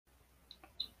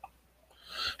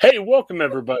Hey, welcome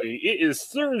everybody. It is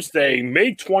Thursday,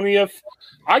 May 20th.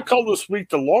 I call this week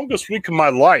the longest week of my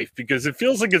life because it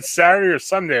feels like it's Saturday or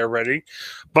Sunday already.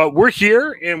 But we're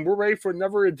here and we're ready for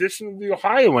another edition of the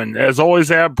Ohioan. As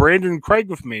always, I have Brandon and Craig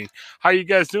with me. How you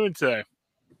guys doing today?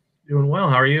 Doing well.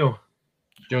 How are you?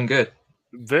 Doing good.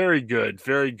 Very good,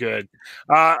 very good.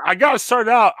 I got to start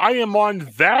out. I am on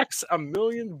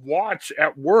Vax-A-Million watch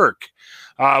at work.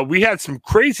 We had some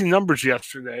crazy numbers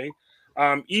yesterday.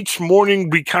 Each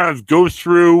morning, we kind of go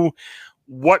through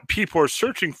what people are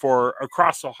searching for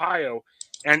across Ohio.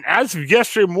 And as of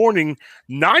yesterday morning,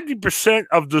 90%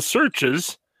 of the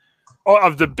searches,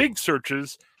 of the big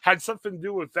searches, had something to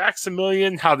do with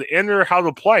Vax-A-Million, how to enter, how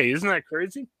to play. Isn't that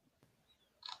crazy?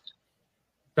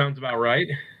 Sounds about right.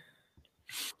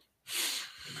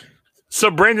 So,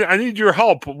 Brandon, I need your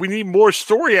help. We need more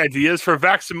story ideas for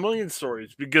Vax-A-Million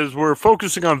stories because we're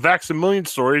focusing on Vax-A-Million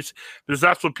stories because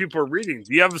that's what people are reading.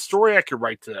 Do you have a story I could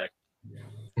write today?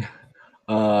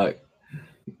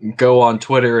 Go on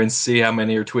Twitter and see how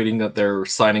many are tweeting that they're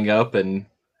signing up, but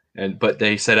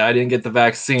they said I didn't get the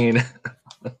vaccine.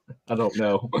 I don't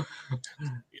know.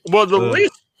 Well, the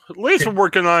latest we're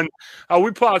working on,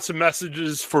 we put out some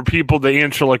messages for people to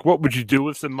answer, like, what would you do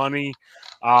with the money?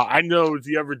 I know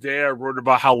the other day I wrote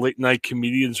about how late night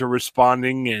comedians are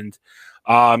responding, and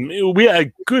we had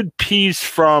a good piece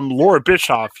from Laura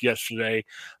Bischoff yesterday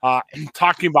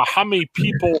talking about how many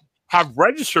people have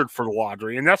registered for the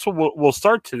lottery, and that's what we'll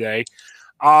start today.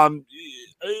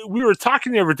 We were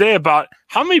talking the other day about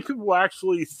how many people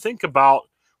actually think about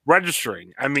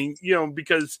registering. I mean,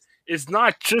 because it's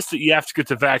not just that you have to get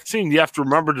the vaccine, you have to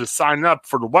remember to sign up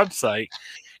for the website.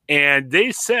 And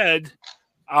they said,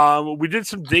 we did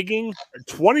some digging,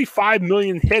 25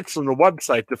 million hits on the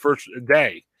website the first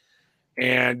day.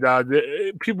 And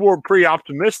people were pretty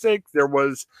optimistic. There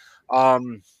was,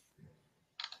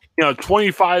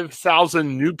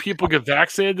 25,000 new people get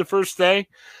vaccinated the first day.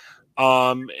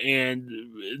 And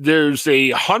there's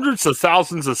hundreds of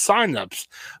thousands of signups.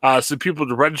 So people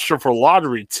to register for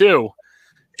lottery too.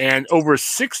 And over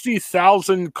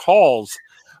 60,000 calls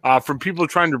from people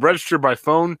trying to register by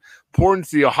phone poured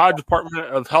into the Ohio Department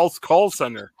of Health call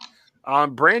center.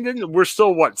 Brandon, we're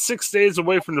still, 6 days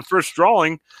away from the first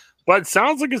drawing, but it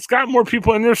sounds like it's got more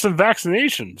people in there some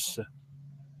vaccinations.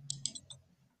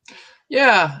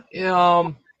 Yeah,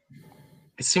 it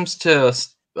seems to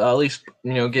at least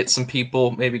get some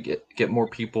people, maybe get more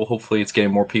people. Hopefully, it's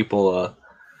getting more people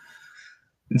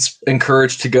it's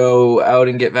encouraged to go out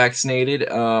and get vaccinated.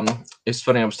 It's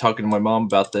funny. I was talking to my mom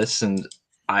about this, and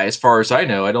as far as I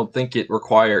know, I don't think you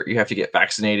have to get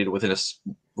vaccinated within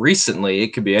recently. It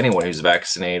could be anyone who's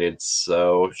vaccinated.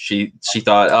 So she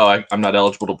thought, oh, I'm not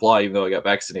eligible to apply even though I got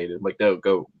vaccinated. I'm like, no,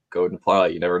 go and apply.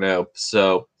 You never know.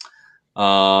 So,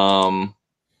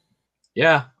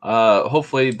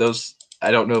 hopefully those.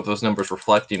 I don't know if those numbers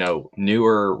reflect,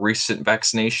 newer recent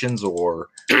vaccinations or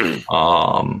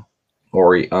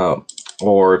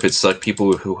if it's like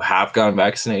people who have gotten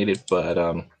vaccinated, but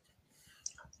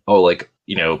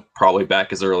probably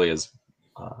back as early as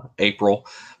April,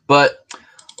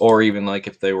 or even like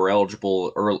if they were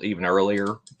eligible even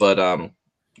earlier. But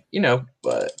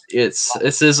but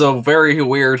this is a very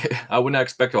weird. I would not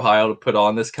expect Ohio to put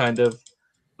on this kind of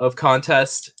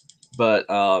contest, but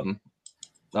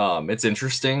it's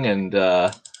interesting, and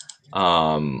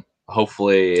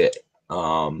hopefully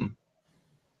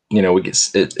we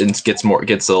gets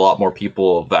a lot more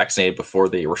people vaccinated before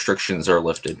the restrictions are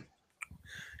lifted.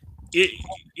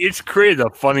 It's created a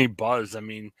funny buzz. I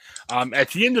mean, at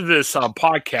the end of this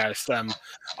podcast,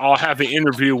 I'll have an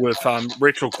interview with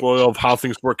Rachel Coyle of How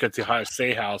Things Work at the Ohio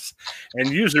State House. And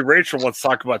usually Rachel wants to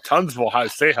talk about tons of Ohio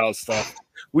State House stuff.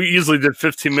 We easily did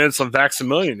 15 minutes on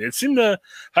Vax-A-Million. It seemed to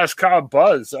have kind of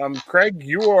buzz. Craig,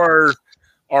 you are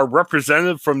our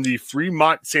representative from the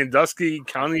Fremont-Sandusky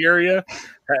County area.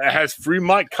 Has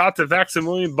Fremont caught the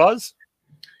Vax-A-Million buzz?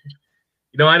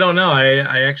 I don't know.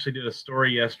 I actually did a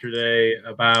story yesterday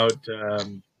about,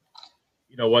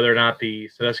 whether or not the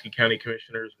Sandusky County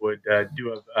Commissioners would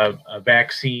do a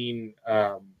vaccine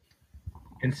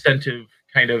incentive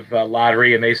kind of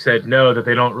lottery, and they said no, that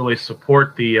they don't really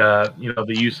support the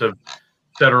the use of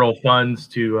federal funds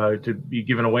to be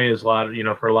given away as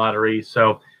for lottery.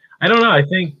 So I don't know. I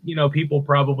think people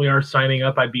probably are signing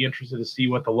up. I'd be interested to see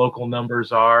what the local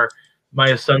numbers are.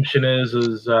 My assumption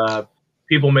is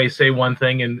people may say one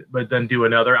thing but then do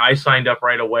another. I signed up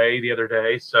right away the other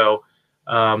day, so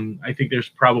I think there's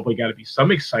probably got to be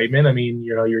some excitement. I mean,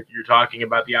 you're talking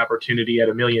about the opportunity at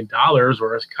 $1 million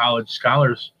or a college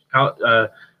a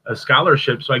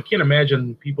scholarship. So I can't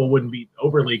imagine people wouldn't be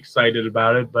overly excited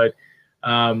about it. But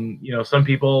some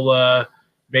people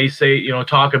may say,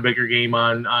 talk a bigger game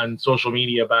on social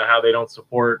media about how they don't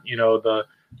support, the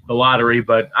lottery.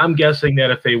 But I'm guessing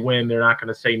that if they win, they're not going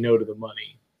to say no to the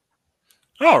money.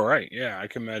 Oh, right. Yeah, I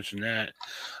can imagine that.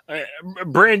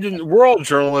 Brandon, we're all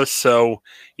journalists, so,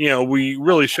 we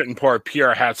really shouldn't pour our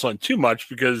PR hats on too much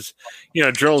because,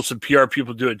 journalists and PR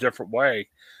people do it a different way.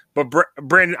 But,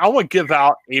 Brandon, I want to give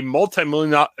out a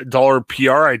multi-million-dollar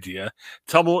PR idea.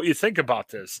 Tell me what you think about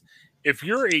this. If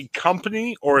you're a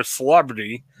company or a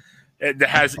celebrity that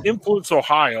has influenced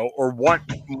Ohio or want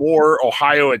more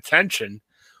Ohio attention,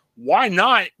 why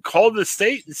not call the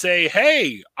state and say,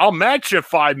 "Hey, I'll match you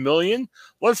 $5 million.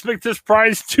 Let's make this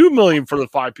prize $2 million for the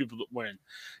 5 people that win."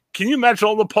 Can you imagine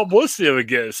all the publicity it would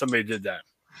get if somebody did that?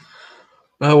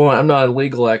 Well, I'm not a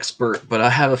legal expert, but I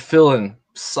have a feeling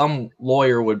some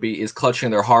lawyer is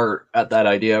clutching their heart at that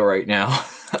idea right now.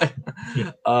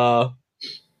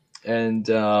 And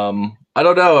I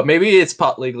don't know. Maybe it's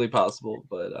legally possible,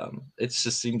 but it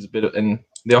just seems a bit of, and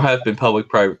there have been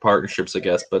public-private partnerships, I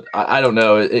guess, but I don't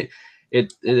know. It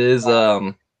is,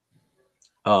 but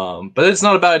it's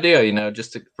not a bad idea,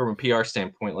 just from a PR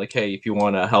standpoint. Like, hey, if you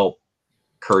want to help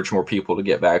encourage more people to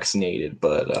get vaccinated,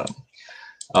 but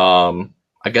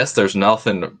I guess there's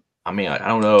nothing. I mean, I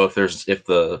don't know if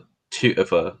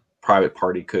a private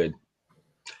party could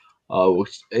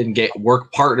and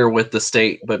partner with the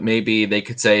state, but maybe they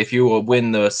could say, if you will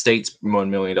win the state's $1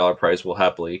 million prize, we'll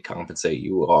happily compensate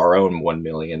you our own $1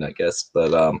 million, I guess.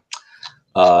 But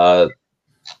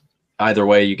either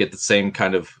way, you get the same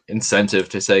kind of incentive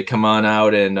to say, come on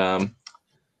out and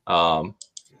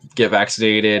get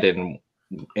vaccinated and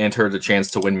enter the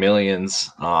chance to win millions.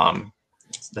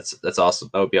 That's awesome.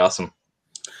 That would be awesome.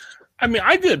 I mean,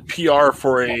 I did PR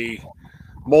for a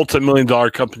multi-million-dollar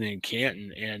company in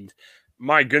Canton, and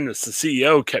my goodness, the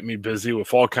CEO kept me busy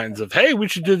with all kinds of, hey, we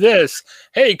should do this.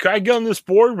 Hey, could I get on this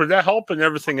board? Would that help? And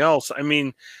everything else. I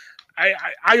mean, I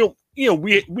don't,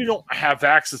 we don't have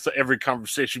access to every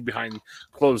conversation behind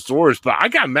closed doors, but I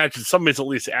got to imagine somebody's at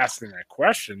least asking that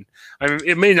question. I mean,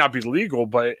 it may not be legal,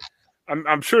 but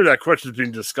I'm sure that question is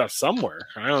being discussed somewhere.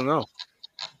 I don't know.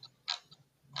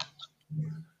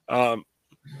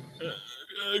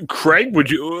 Craig, what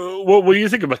do you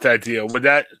think about that idea?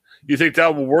 You think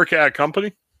that will work at a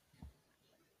company?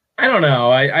 I don't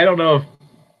know. I don't know if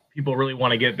people really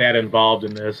want to get that involved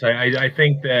in this. I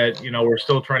think that, we're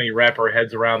still trying to wrap our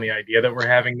heads around the idea that we're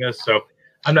having this. So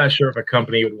I'm not sure if a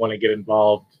company would want to get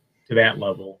involved to that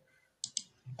level.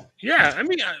 Yeah, I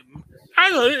mean, I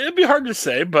don't know. It'd be hard to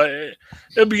say, but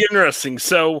it'd be interesting.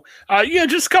 So,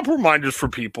 just a couple reminders for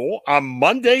people.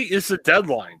 Monday is the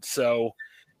deadline. So,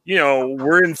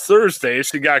 we're in Thursday,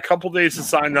 so you got a couple days to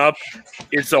sign up.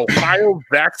 It's Ohio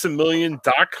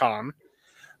Vax-A-Million.com.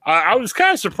 I was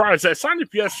kind of surprised. I signed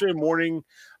up yesterday morning.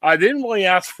 I didn't really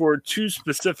ask for too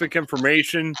specific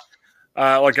information.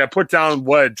 Like I put down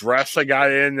what address I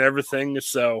got in and everything.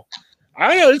 So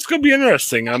I know it's going to be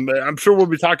interesting. I'm sure we'll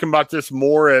be talking about this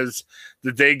more as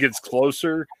the day gets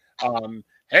closer.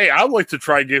 Hey, I'd like to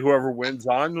try to get whoever wins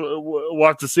on. We'll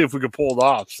have to see if we can pull it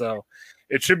off. So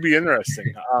it should be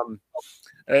interesting.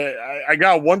 I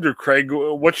got to wonder, Craig,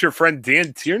 what's your friend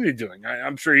Dan Tierney doing?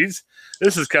 I'm sure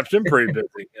this has kept him pretty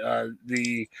busy.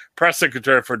 The press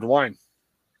secretary for DeWine.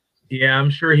 Yeah, I'm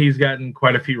sure he's gotten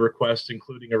quite a few requests,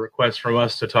 including a request from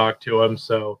us to talk to him.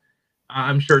 So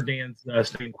I'm sure Dan's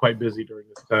staying quite busy during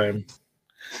this time.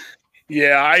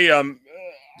 Yeah,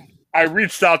 I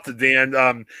reached out to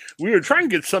Dan. We were trying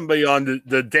to get somebody on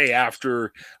the day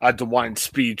after DeWine's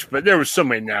speech, but there was so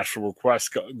many national requests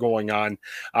going on.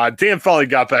 Dan finally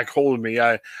got back hold of me.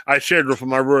 I shared with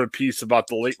him. I wrote a piece about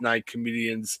the late night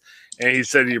comedians, and he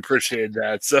said he appreciated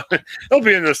that. So it'll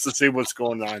be interesting to see what's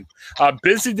going on.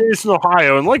 Busy days in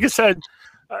Ohio, and like I said,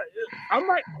 I'm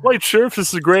not quite sure if this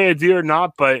is a great idea or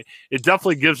not, but it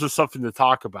definitely gives us something to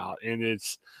talk about, and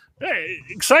it's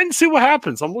exciting to see what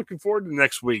happens. I'm looking forward to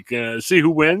next week, see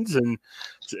who wins and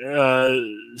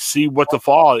see what the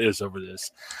fall is over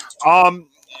this.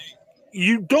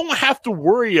 You don't have to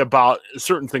worry about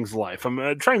certain things in life.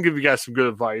 I'm trying to give you guys some good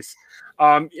advice.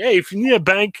 Hey, if you need a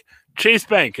bank, Chase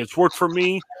Bank. It's worked for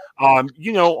me. On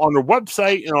our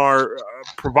website and our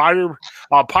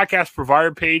podcast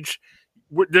provider page,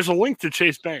 there's a link to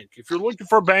Chase Bank. If you're looking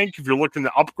for a bank, if you're looking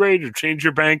to upgrade or change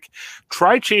your bank,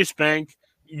 try Chase Bank.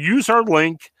 Use our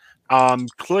link,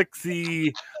 click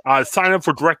the sign up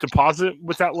for direct deposit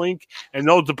with that link, and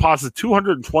they'll deposit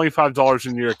 $225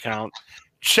 in your account.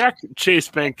 Check Chase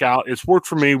Bank out. It's worked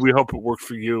for me. We hope it works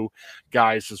for you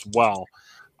guys as well.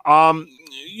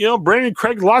 Brandon,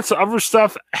 Craig, lots of other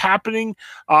stuff happening.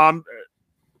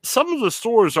 Some of the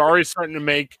stores are already starting to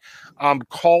make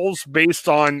calls based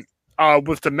on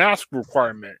with the mask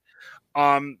requirement.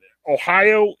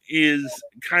 Ohio is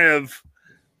kind of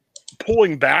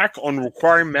pulling back on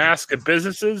requiring masks at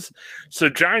businesses. So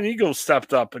Giant Eagle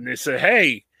stepped up and they said,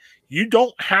 hey, you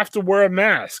don't have to wear a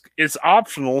mask. It's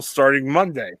optional starting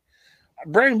Monday.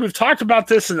 Brandon, we've talked about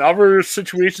this in other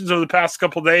situations over the past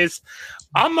couple of days.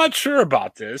 I'm not sure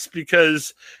about this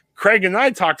because Craig and I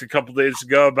talked a couple of days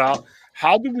ago about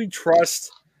how do we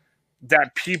trust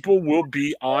that people will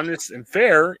be honest and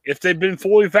fair if they've been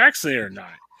fully vaccinated or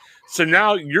not. So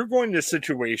now you're going to a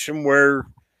situation where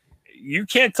you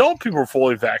can't tell people are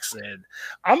fully vaccinated.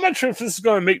 I'm not sure if this is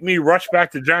going to make me rush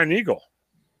back to Giant Eagle.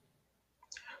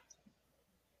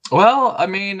 Well, I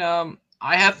mean,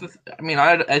 I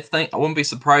think I wouldn't be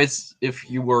surprised if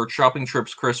your shopping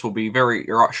trips, Chris,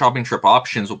 your shopping trip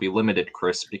options will be limited,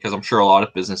 Chris, because I'm sure a lot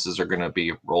of businesses are going to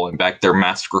be rolling back their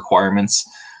mask requirements.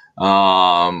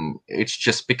 It's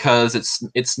just because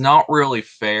it's not really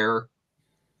fair.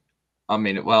 I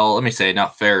mean, well, let me say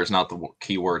not fair is not the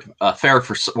key word. Fair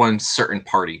for one certain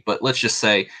party, but let's just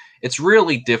say it's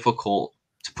really difficult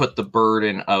to put the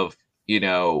burden of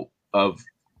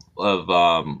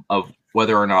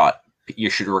whether or not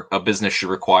a business should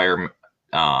require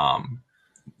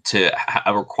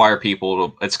require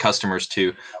its customers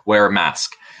to wear a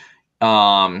mask.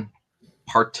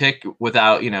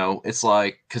 Without, it's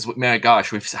like, because man,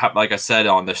 gosh, like I said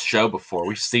on this show before,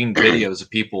 we've seen videos of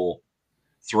people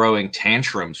throwing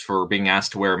tantrums for being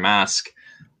asked to wear a mask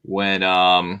when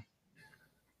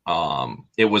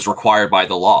it was required by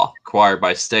the law, required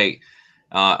by state.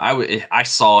 I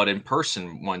saw it in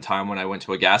person one time when I went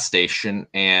to a gas station,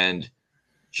 and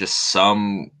just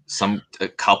a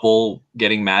couple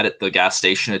getting mad at the gas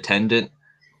station attendant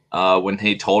when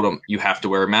he told him you have to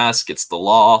wear a mask, it's the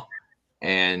law,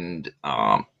 and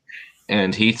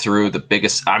he threw the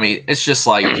biggest. I mean, it's just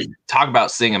like, talk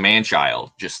about seeing a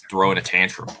man-child just throwing a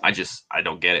tantrum. I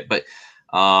don't get it, but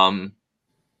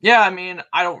yeah, I mean,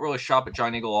 I don't really shop at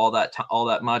Giant Eagle all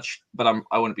that much, but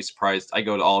I wouldn't be surprised. I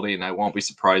go to Aldi, and I won't be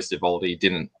surprised if Aldi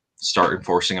didn't start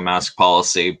enforcing a mask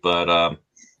policy. But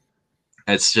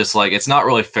it's just like, it's not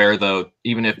really fair though.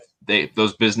 Even if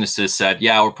those businesses said,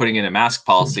 yeah, we're putting in a mask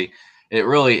policy, it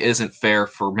really isn't fair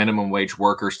for minimum wage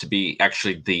workers to be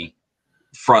actually the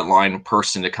frontline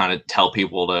person to kind of tell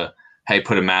people to, hey,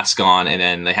 put a mask on, and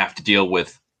then they have to deal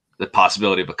with the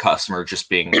possibility of a customer just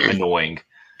being annoying.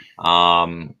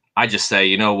 I just say,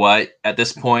 you know what? At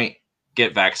this point,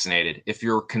 get vaccinated. If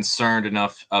you're concerned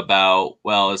enough about,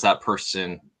 well, is that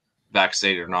person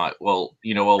vaccinated or not? Well,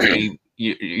 you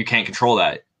can't control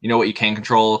that. You know what you can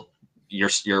control? Your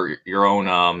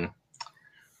own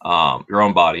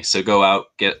body. So go out,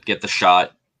 get the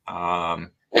shot.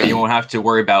 You won't have to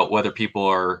worry about whether people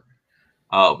are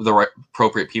the right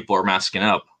appropriate people are masking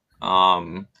up.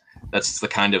 That's the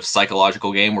kind of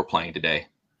psychological game we're playing today.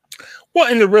 Well,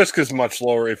 and the risk is much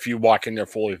lower if you walk in there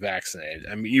fully vaccinated.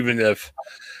 I mean, even if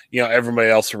everybody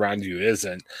else around you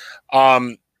isn't.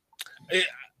 I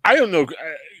don't know,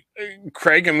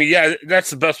 Craig. I mean, yeah, that's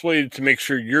the best way to make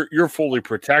sure you're fully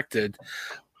protected.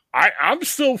 I'm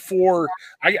still for.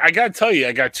 I got to tell you,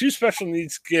 I got 2 special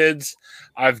needs kids.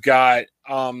 I've got.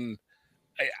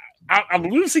 I'm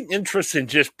losing interest in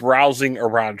just browsing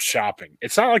around shopping.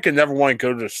 It's not like I never want to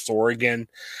go to the store again.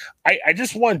 I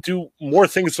just want to do more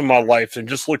things in my life than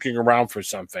just looking around for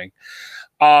something.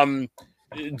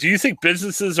 Do you think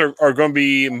businesses are going to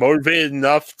be motivated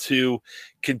enough to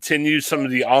continue some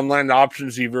of the online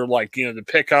options, either like, the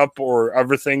pickup or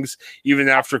other things, even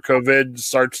after COVID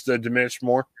starts to diminish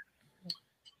more?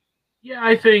 Yeah,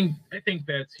 I think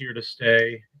that's here to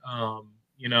stay.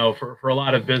 For a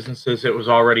lot of businesses, it was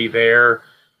already there.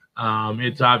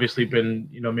 It's obviously been,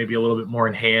 maybe a little bit more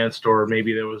enhanced, or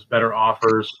maybe there was better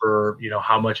offers for,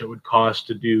 how much it would cost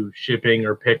to do shipping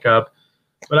or pickup.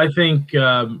 But I think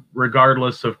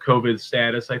regardless of COVID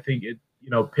status, I think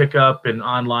pickup and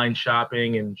online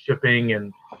shopping and shipping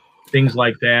and things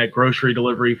like that, grocery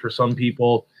delivery for some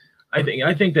people, I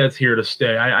think that's here to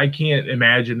stay. I can't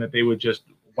imagine that they would just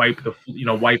wipe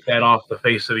that off the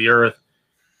face of the earth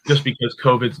just because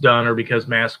COVID's done, or because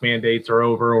mask mandates are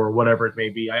over, or whatever it may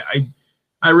be.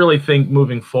 I really think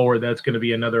moving forward, that's going to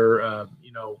be another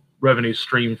revenue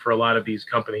stream for a lot of these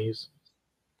companies.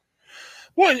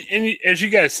 Well, and as you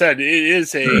guys said, there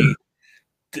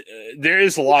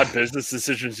is a lot of business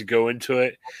decisions to go into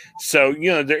it. So,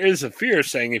 there is a fear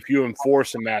saying if you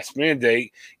enforce a mask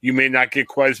mandate, you may not get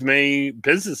quite as many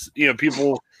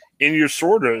people in your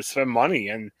store to spend money.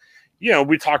 And,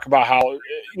 we talk about how,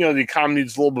 the economy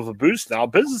needs a little bit of a boost now.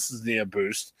 Businesses need a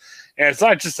boost. And it's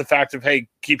not just the fact of, hey,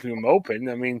 keeping them open.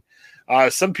 I mean,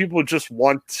 some people just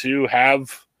want to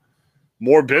have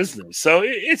more business. So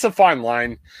it's a fine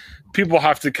line. People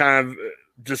have to kind of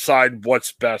decide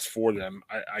what's best for them,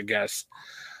 I guess.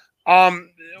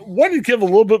 Want to give a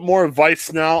little bit more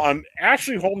advice now on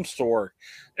Ashley Home Store.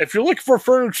 If you're looking for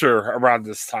furniture around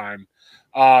this time,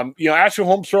 Ashley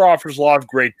Home Store offers a lot of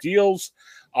great deals.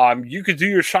 You could do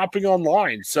your shopping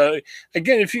online. So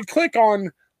again, if you click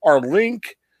on our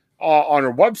link on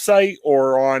our website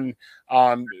or on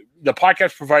the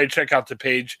podcast provided, check out the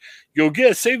page, you'll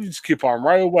get a savings coupon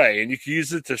right away, and you can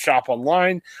use it to shop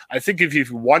online. I think if you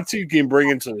want to, you can bring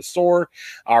it to the store,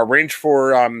 arrange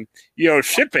for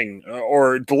shipping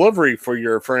or delivery for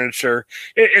your furniture.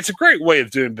 It's a great way of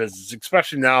doing business,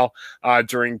 especially now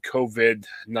during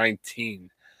COVID-19.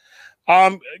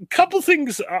 A couple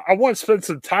things I want to spend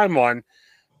some time on.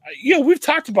 We've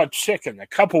talked about chicken a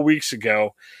couple weeks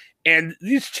ago, and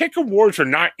these chicken wars are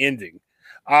not ending.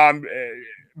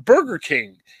 Burger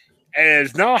King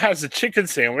now has a chicken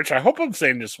sandwich. I hope I'm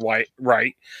saying this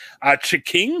right.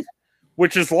 Chiking,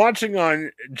 which is launching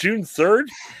on June 3rd.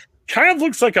 Kind of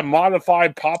looks like a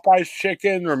modified Popeye's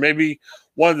chicken or maybe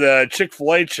one of the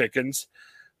Chick-fil-A chickens.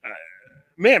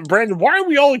 Man, Brandon, why are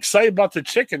we all excited about the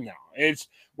chicken now?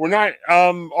 We're not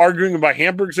arguing about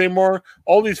hamburgers anymore.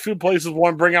 All these food places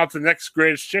want to bring out the next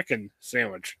greatest chicken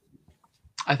sandwich.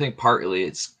 I think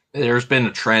partly there's been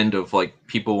a trend of like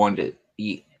people wanting to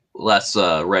eat less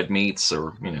red meats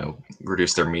or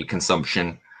reduce their meat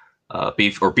consumption,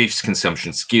 beef consumption.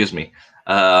 Excuse me.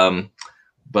 So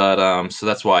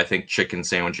that's why I think chicken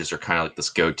sandwiches are kind of like this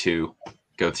go-to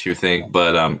thing.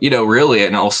 But really,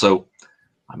 and also,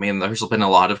 I mean, there's been a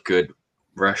lot of good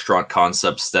restaurant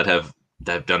concepts that have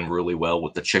done really well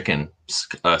with the chicken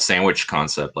sandwich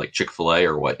concept, like Chick-fil-A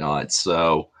or whatnot.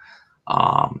 So,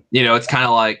 it's kind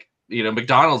of like,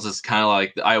 McDonald's is kind of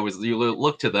like, you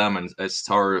look to them and as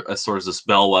sort of this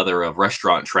bellwether of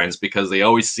restaurant trends, because they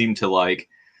always seem to like,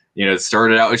 it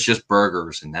started out as just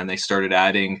burgers, and then they started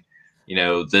adding,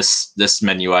 this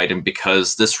menu item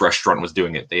because this restaurant was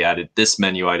doing it. They added this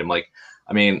menu item. Like,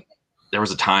 I mean, there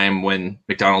was a time when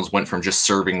McDonald's went from just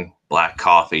serving black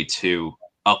coffee to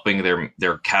upping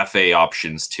their cafe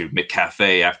options to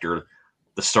McCafe after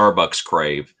the Starbucks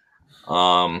crave.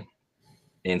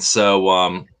 And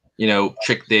so,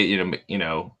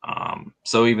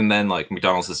 so even then, like,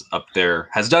 McDonald's is up there,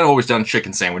 always done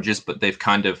chicken sandwiches, but they're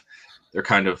kind of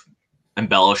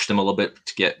embellished them a little bit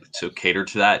to cater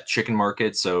to that chicken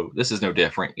market. So this is no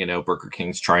different. Burger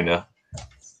King's trying to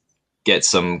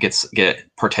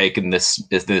partake in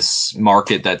this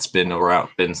market that's been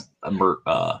not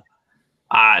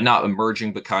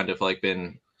emerging, but kind of like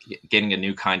been getting a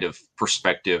new kind of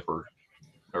perspective or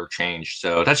change.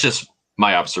 So that's just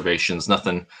my observations.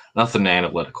 Nothing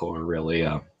analytical or really.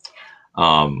 I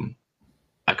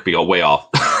could be way off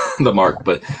the mark,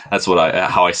 but that's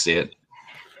how I see it.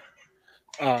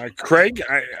 Craig,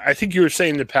 I think you were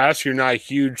saying in the past you're not a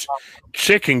huge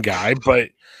chicken guy, but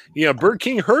Burger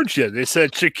King heard you. They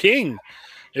said chicken.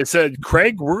 It said,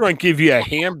 Craig, we're going to give you a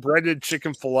hand-breaded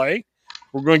chicken fillet.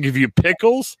 We're going to give you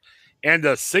pickles and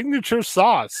a signature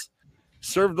sauce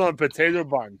served on a potato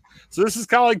bun. So this is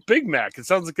kind of like Big Mac. It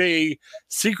sounds like a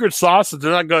secret sauce that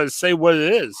they're not going to say what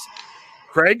it is.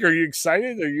 Craig, are you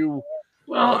excited? Are you?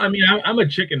 Well, I mean, I'm a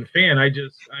chicken fan. I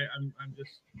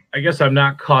guess I'm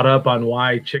not caught up on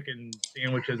why chicken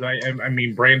sandwiches. I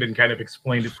mean, Brandon kind of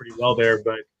explained it pretty well there,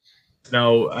 but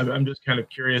no, I'm just kind of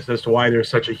curious as to why there's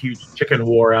such a huge chicken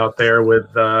war out there with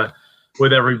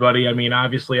everybody. I mean,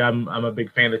 obviously, I'm a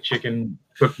big fan of chicken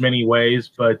cooked many ways,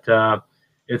 but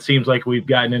it seems like we've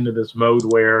gotten into this mode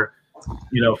where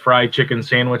fried chicken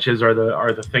sandwiches are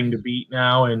the thing to beat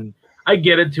now. And I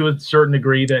get it to a certain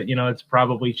degree that it's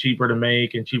probably cheaper to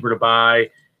make and cheaper to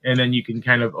buy, and then you can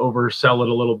kind of oversell it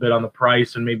a little bit on the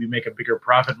price and maybe make a bigger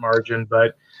profit margin.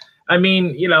 But I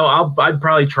mean, I'd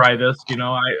probably try this.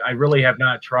 I really have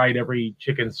not tried every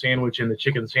chicken sandwich in the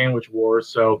chicken sandwich wars,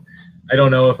 so I don't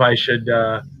know if I should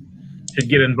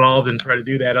get involved and try to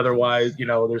do that. Otherwise,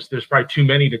 there's probably too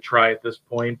many to try at this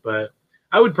point. But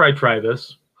I would probably try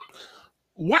this.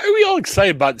 Why are we all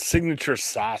excited about signature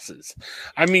sauces?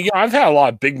 I mean, I've had a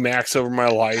lot of Big Macs over my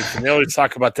life, and they always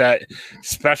talk about that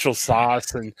special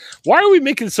sauce. And why are we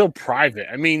making it so private?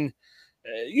 I mean,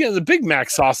 the Big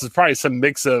Mac sauce is probably some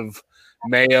mix of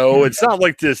mayo. It's not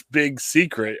like this big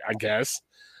secret, I guess.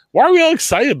 Why are we all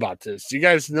excited about this? Do you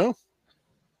guys know?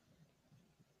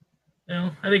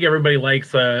 I think everybody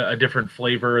likes a different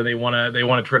flavor. They want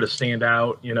to try to stand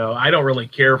out. I don't really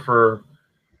care for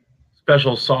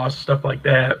special sauce stuff like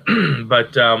that,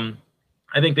 but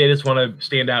I think they just want to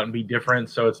stand out and be different.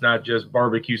 So it's not just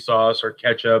barbecue sauce or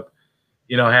ketchup.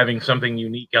 Having something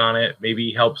unique on it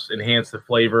maybe helps enhance the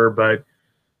flavor. But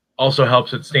also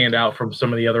helps it stand out from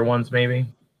some of the other ones, maybe.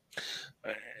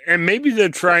 And maybe they're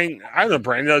trying, I don't know,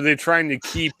 Brandon, they're trying to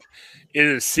keep it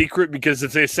a secret, because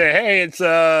if they say, hey, it's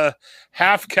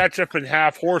half ketchup and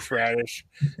half horseradish,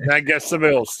 then I guess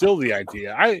somebody will steal the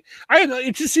idea. I don't know.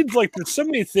 It just seems like there's so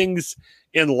many things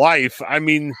in life. I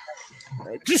mean,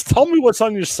 just tell me what's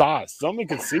on your sauce. Don't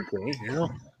make it secret, you know?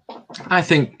 I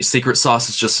think secret sauce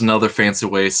is just another fancy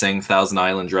way of saying Thousand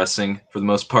Island dressing for the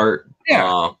most part.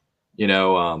 Yeah.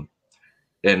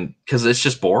 And because it's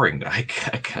just boring, I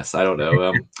guess. I don't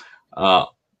know.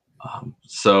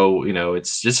 So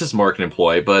it's just marketing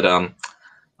ploy. But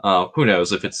who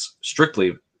knows if it's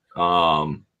strictly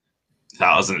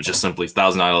just simply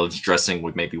Thousand Islands dressing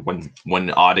with maybe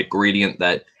one odd ingredient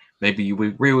that maybe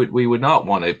we would not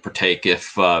want to partake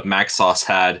if Max Sauce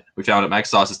we found out Max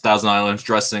Sauce is Thousand Islands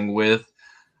dressing with,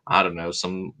 I don't know,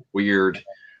 some weird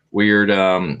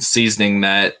seasoning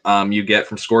that you get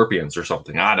from scorpions or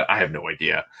something. I have no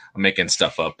idea. I'm making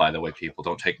stuff up, by the way. People,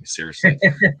 don't take me seriously.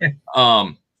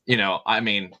 I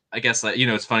mean, I guess that,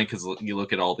 it's funny because you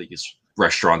look at all these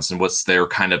restaurants and what's their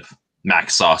kind of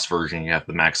Max Sauce version. You have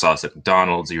the Max Sauce at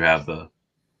McDonald's. You have the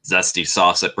zesty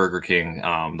sauce at Burger King.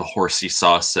 The horsey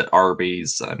sauce at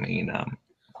Arby's. I mean,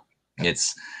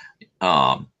 it's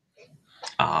and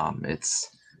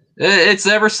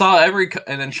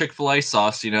then Chick-fil-A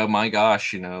sauce, my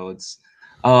gosh, it's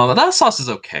that sauce is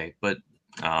okay, but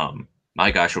my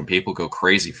gosh, when people go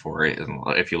crazy for it, and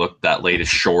if you look at that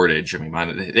latest shortage, I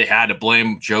mean, they had to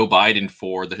blame Joe Biden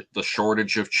for the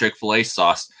shortage of Chick-fil-A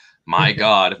sauce. My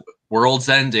God, world's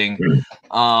ending.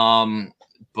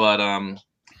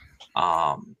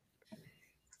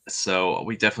 So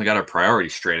we definitely got our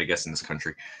priorities straight, I guess, in this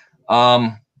country.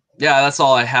 Yeah, that's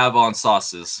all I have on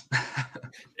sauces.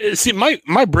 See,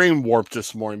 my brain warped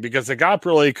this morning because I got up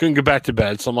early, couldn't get back to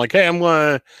bed. So I'm like, hey, I'm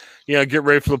going to, get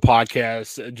ready for the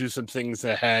podcast, do some things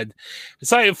ahead.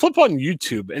 So I flip on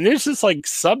YouTube, and there's this like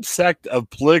subsect of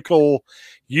political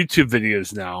YouTube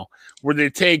videos now where they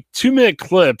take 2-minute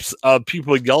clips of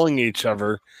people yelling at each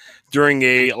other during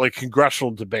a like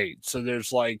congressional debate. So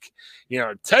there's like,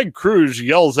 Ted Cruz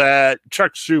yells at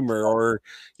Chuck Schumer, or,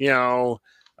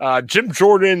 Jim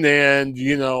Jordan and,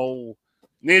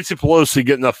 Nancy Pelosi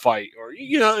getting a fight, or,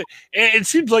 and it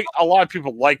seems like a lot of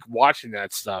people like watching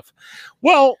that stuff.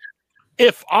 Well,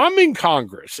 if I'm in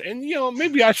Congress and,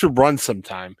 maybe I should run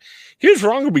sometime, here's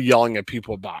what I'm going to be yelling at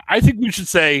people about. I think we should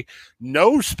say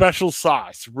no special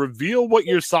sauce. Reveal what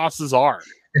your sauces are.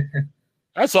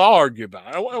 That's all I'll argue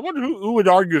about. I wonder who would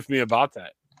argue with me about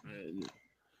that.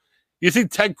 You think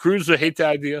Ted Cruz would hate the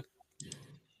idea?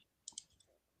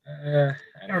 I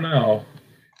don't know.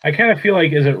 I kind of feel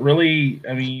like, is it really,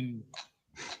 I mean,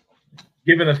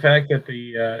 given the fact that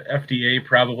the FDA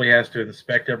probably has to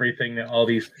inspect everything that all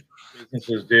these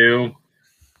businesses do,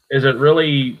 is it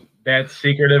really that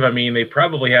secretive? I mean, they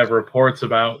probably have reports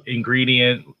about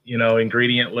ingredient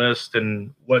list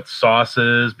and what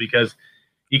sauces, because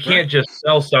you can't just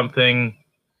sell something.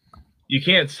 You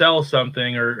can't sell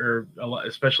something or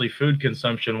especially food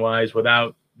consumption wise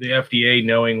without the FDA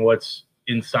knowing what's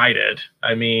inside it.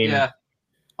 I mean, yeah.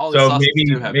 So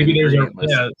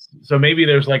maybe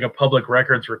there's like a public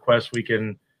records request we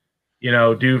can,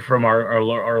 do from our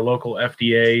local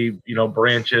FDA,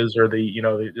 branches, or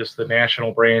just the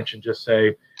national branch, and just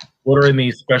say, what are in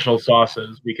these special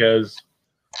sauces? Because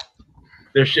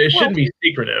it shouldn't be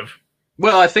secretive.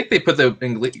 Well, I think they put the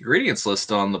ingredients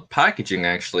list on the packaging,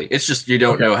 actually. It's just you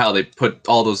don't know how they put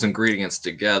all those ingredients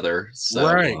together. So,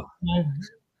 right.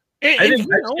 I think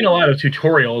I've seen a lot of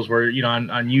tutorials where, on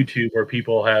YouTube, where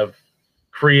people have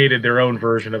created their own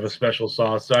version of a special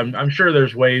sauce. So I'm sure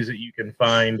there's ways that you can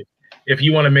find, if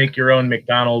you want to make your own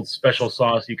McDonald's special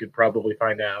sauce, you could probably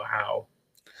find out how.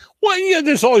 Well,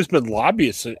 there's always been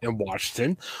lobbyists in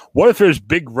Washington. What if there's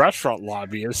big restaurant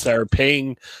lobbyists that are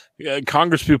paying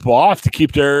Congress people off to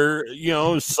keep their,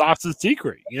 sauces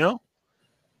secret,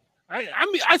 I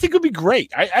mean, I think it'd be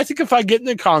great. I think if I get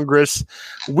into Congress,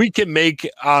 we can make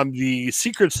the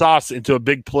secret sauce into a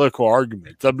big political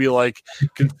argument. There'll be like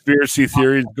conspiracy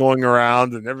theories going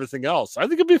around and everything else. I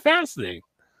think it'd be fascinating.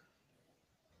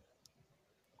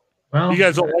 Well, you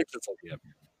guys don't like this idea.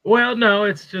 Well, no,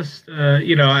 it's just I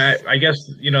guess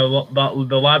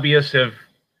the lobbyists have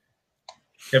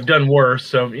done worse.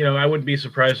 So I wouldn't be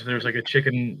surprised if there's like a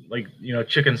chicken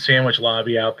sandwich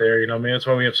lobby out there. Maybe that's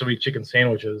why we have so many chicken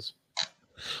sandwiches.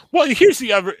 Well, here's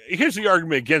the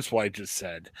argument against what I just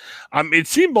said. It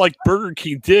seemed like Burger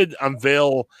King did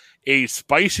unveil a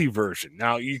spicy version.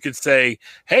 Now you could say,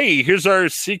 "Hey, here's our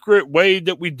secret way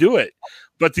that we do it,"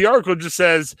 but the article just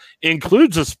says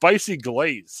includes a spicy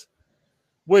glaze.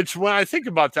 Which, when I think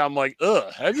about that, I'm like,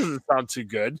 ugh, that doesn't sound too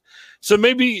good. So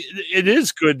maybe it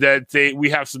is good that we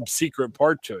have some secret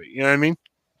part to it. You know what I mean?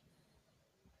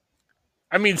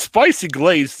 I mean, spicy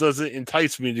glaze doesn't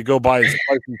entice me to go buy a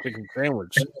spicy chicken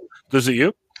sandwich. Does it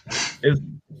you?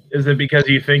 Is it because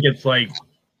you think it's like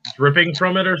dripping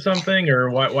from it or something, or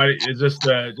why is this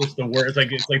just the word?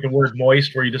 It's like the word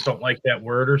moist, where you just don't like that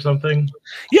word or something.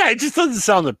 Yeah, it just doesn't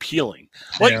sound appealing.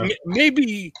 Like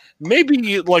maybe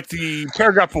like the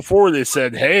paragraph before they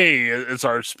said, "Hey, it's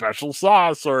our special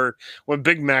sauce," or when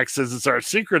Big Mac says it's our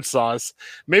secret sauce,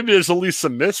 maybe there's at least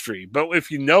some mystery. But if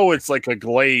you know it's like a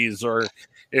glaze, or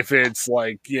if it's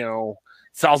like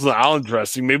Thousand Island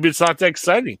dressing, maybe it's not that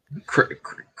exciting.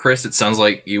 Chris, it sounds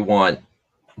like you want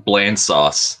bland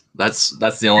sauce. That's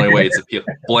the only way it's appealing.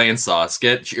 Bland sauce.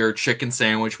 Get your chicken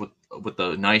sandwich with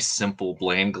a nice, simple,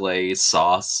 bland glaze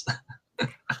sauce.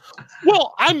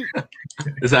 Well,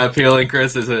 Is that appealing,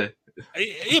 Chris? Is it?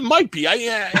 It might be.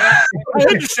 I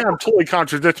understand I'm totally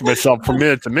contradicting myself from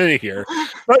minute to minute here,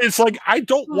 but it's like I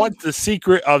don't want the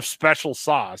secret of special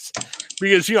sauce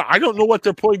because I don't know what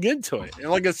they're putting into it. And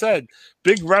like I said,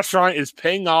 big restaurant is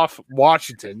paying off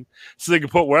Washington so they can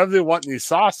put whatever they want in these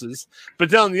sauces. But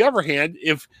then on the other hand,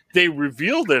 if they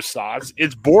reveal their sauce,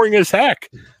 it's boring as heck.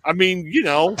 I mean,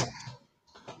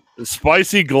 the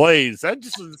spicy glaze, that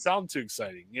just doesn't sound too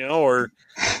exciting, or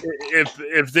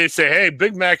if they say, hey,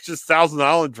 Big Mac's just Thousand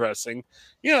Island dressing,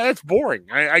 that's boring.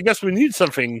 I guess we need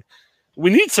something. We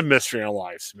need some mystery in our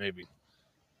lives, maybe.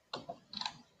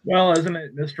 Well, isn't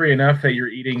it mystery enough that you're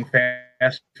eating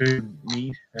fast food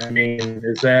meat? I mean,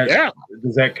 does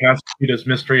that constitute as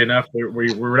mystery enough that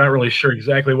we're not really sure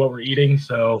exactly what we're eating?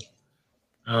 So,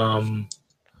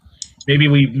 maybe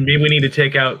we need to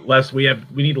take out less. We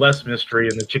need less mystery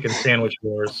in the chicken sandwich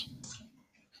wars.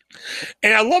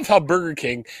 And I love how Burger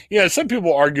King, some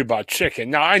people argue about chicken.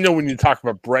 Now, I know when you talk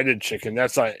about breaded chicken,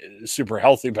 that's not super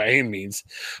healthy by any means.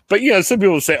 But, some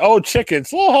people say, oh,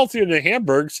 chicken's a little healthier than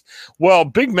hamburgers. Well,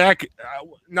 Burger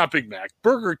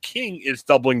King is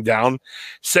doubling down,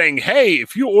 saying, hey,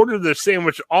 if you order the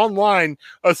sandwich online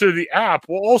or through the app,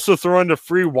 we'll also throw in a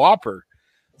free Whopper.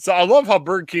 So I love how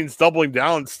Burger King's doubling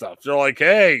down and stuff. They're like,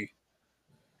 hey,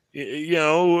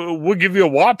 we'll give you a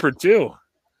Whopper too.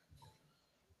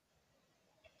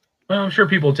 Well, I'm sure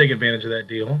people will take advantage of that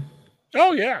deal.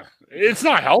 Oh, yeah. It's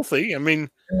not healthy. I mean,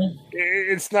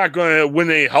 it's not going to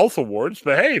win any health awards,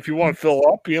 but hey, if you want to fill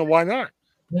up, why not?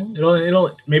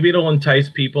 It'll entice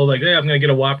people like, hey, I'm going to get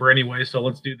a Whopper anyway, so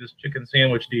let's do this chicken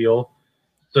sandwich deal.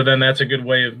 So then that's a good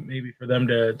way of maybe for them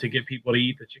to get people to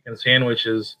eat the chicken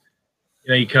sandwiches.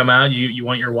 You come out, you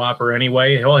want your Whopper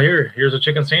anyway. Well, here's a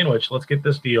chicken sandwich. Let's get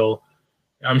this deal.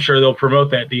 I'm sure they'll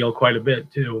promote that deal quite a bit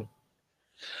too.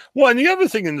 Well, and the other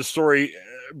thing in the story,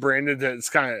 Brandon, that's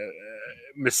kind of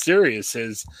mysterious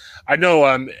is, I know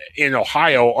in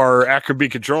Ohio, our Akron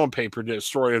Beacon Journal paper did a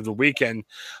story of the weekend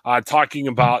talking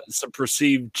about some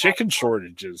perceived chicken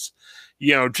shortages,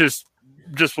 just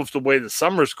with the way the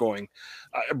summer's going.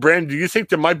 Brandon, do you think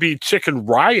there might be chicken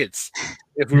riots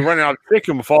if we run out of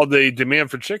chicken with all the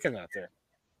demand for chicken out there?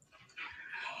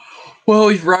 Well,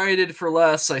 we've rioted for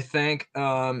less, I think.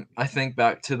 I think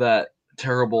back to that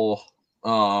terrible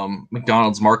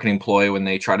McDonald's marketing ploy when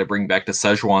they tried to bring back the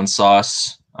Szechuan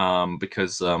sauce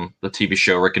because the TV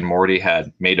show Rick and Morty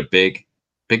had made a big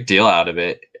deal out of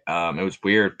it. It was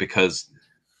weird because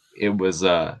it was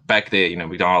back then,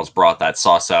 McDonald's brought that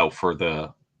sauce out for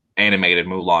the animated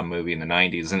Mulan movie in the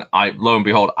 90s, and lo and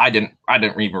behold, I didn't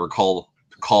even recall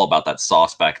about that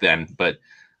sauce back then, but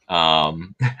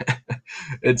and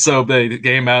so they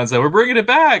came out and said, we're bringing it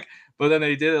back. But then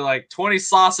they did it like 20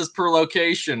 sauces per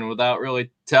location without really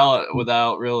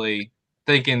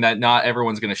thinking that not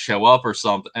everyone's going to show up or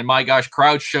something. And my gosh,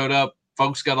 crowds showed up.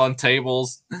 Folks got on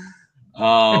tables.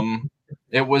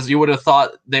 You would have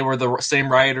thought they were the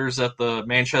same rioters at the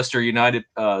Manchester United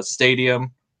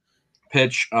stadium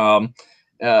pitch.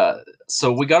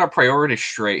 So we got our priorities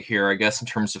straight here, I guess, in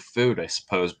terms of food, I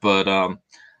suppose. But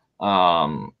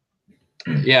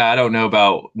yeah, I don't know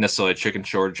about necessarily a chicken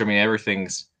shortage. I mean,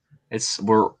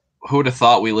 who would have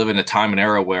thought we live in a time and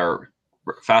era where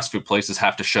fast food places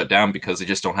have to shut down because they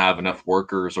just don't have enough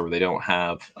workers or they don't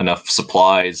have enough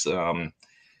supplies. We're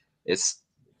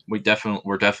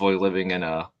definitely living in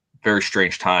a very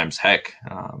strange times. Heck,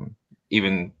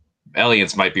 even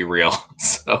aliens might be real.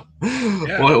 So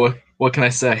yeah. What can I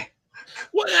say?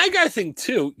 Well, I got to think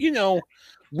too,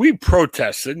 we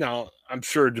protested. Now, I'm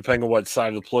sure depending on what side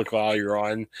of the political aisle you're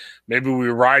on, maybe we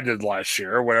rioted last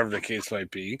year, or whatever the case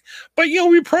might be. But,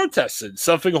 we protested.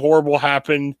 Something horrible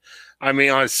happened. I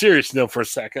mean, on a serious note for a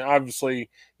second, obviously,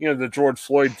 the George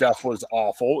Floyd death was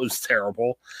awful. It was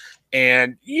terrible.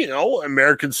 And,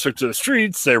 Americans took to the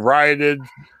streets. They rioted.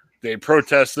 They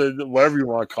protested, whatever you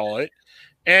want to call it.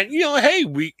 And, hey,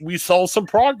 we saw some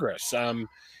progress.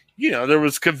 There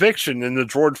was conviction in the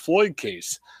George Floyd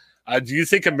case. Do you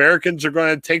think Americans are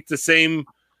going to take the same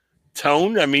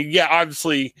tone? I mean, yeah,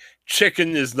 obviously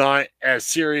chicken is not as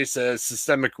serious as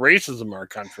systemic racism in our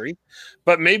country,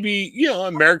 but maybe,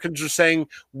 Americans are saying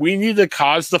we need a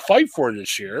cause to fight for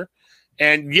this year.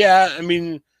 And yeah, I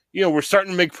mean, we're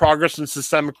starting to make progress in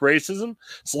systemic racism.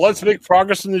 So let's make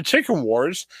progress in the chicken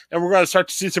wars. And we're going to start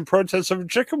to see some protests over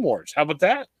chicken wars. How about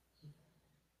that?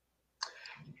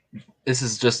 This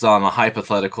is just on a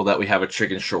hypothetical that we have a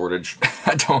chicken shortage.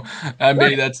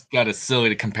 Maybe that's kind of silly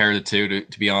to compare the two,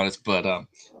 to be honest. But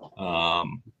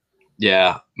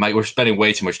yeah, we're spending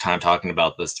way too much time talking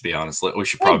about this, to be honest. We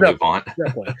should probably move on.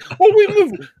 Definitely. Well, we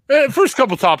move. First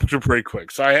couple topics are pretty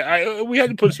quick, so we had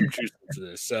to put some juice into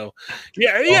this. So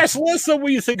yeah. So let's know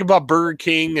what you think about Burger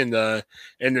King and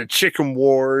the chicken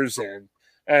wars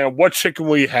and what chicken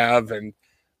will you have. And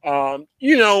on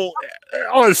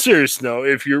a serious note,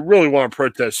 if you really want to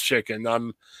protest chicken,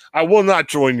 I will not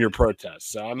join your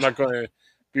protest. So I'm not going to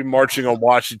be marching on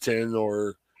Washington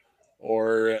or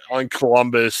on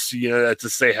Columbus, at the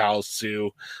State House to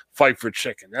fight for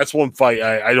chicken. That's one fight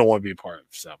I don't want to be a part of.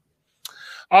 So,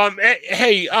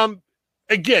 hey,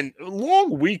 again,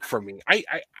 long week for me. I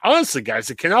honestly,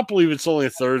 guys, I cannot believe it's only a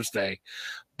Thursday,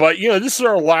 but this is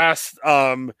our last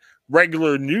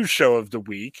regular news show of the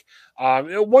week.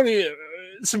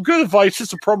 Some good advice, just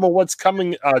to promo what's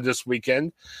coming this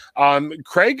weekend.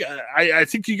 Craig, I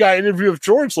think you got an interview with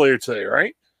George later today,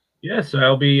 right? Yes,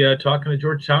 I'll be talking to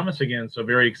George Thomas again, so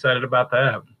very excited about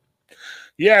that.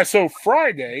 Yeah, so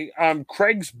Friday,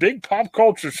 Craig's big pop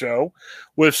culture show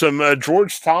with some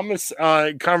George Thomas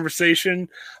conversation.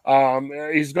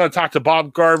 He's going to talk to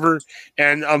Bob Garver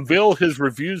and unveil his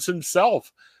reviews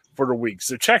himself for the week.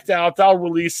 So check that out. That'll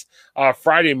release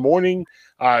Friday morning.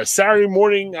 Saturday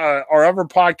morning, our other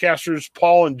podcasters,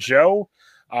 Paul and Joe,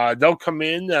 they'll come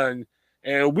in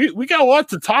and we got a lot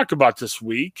to talk about this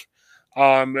week.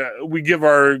 We give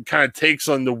our kind of takes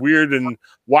on the weird and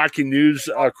wacky news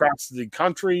across the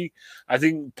country. I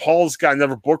think Paul's got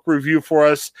another book review for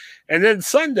us. And then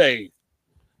Sunday,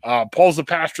 Paul's a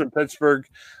pastor in Pittsburgh.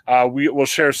 We will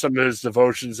share some of his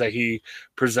devotions that he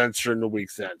presents during the week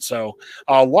then. So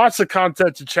lots of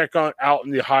content to check out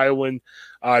in the Ohioan.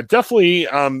 Definitely,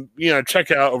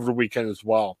 check it out over the weekend as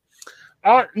well.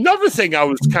 Another thing I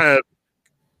was kind of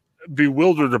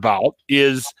bewildered about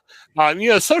is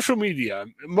social media.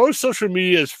 Most social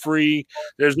media is free.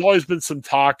 There's always been some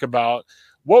talk about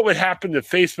what would happen if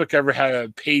Facebook ever had a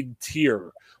paid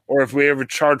tier, or if we ever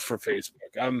charge for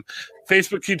Facebook.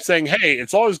 Facebook keeps saying, hey,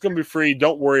 it's always going to be free.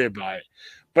 Don't worry about it.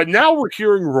 But now we're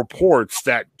hearing reports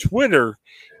that Twitter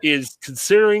is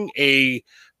considering a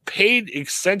paid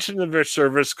extension of their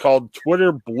service called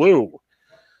Twitter Blue.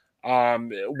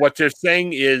 What they're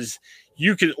saying is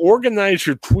you can organize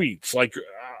your tweets,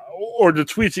 or the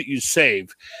tweets that you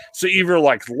save. So either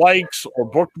likes or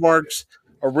bookmarks.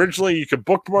 Originally, you could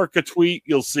bookmark a tweet.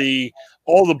 You'll see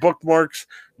all the bookmarks.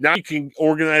 Now you can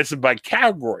organize them by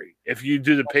category if you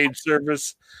do the paid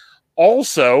service.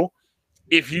 Also,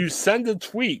 if you send a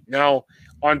tweet. Now,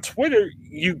 on Twitter,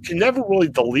 you can never really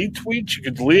delete tweets. You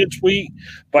can delete a tweet,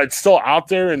 but it's still out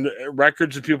there in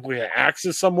records that people can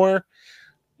access somewhere.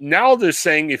 Now they're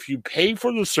saying if you pay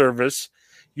for the service,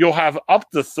 you'll have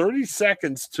up to 30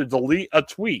 seconds to delete a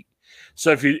tweet.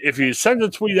 So if you send a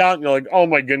tweet out and you're like, oh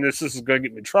my goodness, this is going to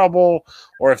get me in trouble,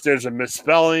 or if there's a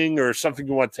misspelling or something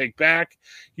you want to take back,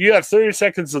 you have 30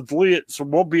 seconds to delete it, so it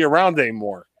won't be around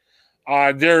anymore.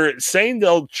 They're saying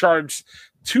they'll charge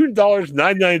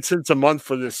 $2.99 a month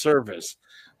for this service.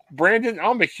 Brandon,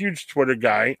 I'm a huge Twitter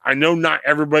guy. I know not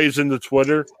everybody's into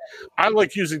Twitter. I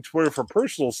like using Twitter for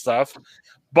personal stuff,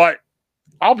 but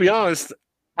I'll be honest,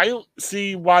 I don't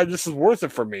see why this is worth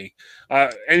it for me.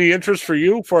 Any interest for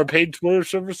you for a paid Twitter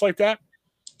service like that?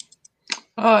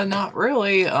 Not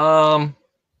really. I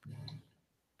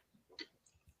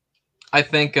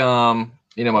think my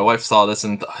wife saw this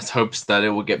and hopes that it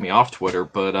will get me off Twitter.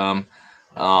 But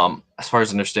as far as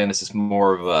I understand, this is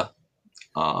more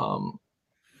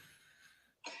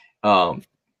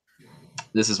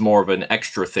of an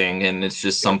extra thing, and it's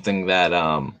just something that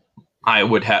I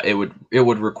would have. It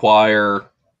would require.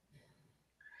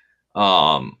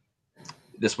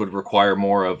 This would require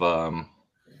more of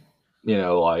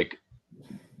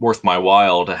worth my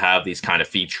while to have these kind of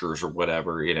features or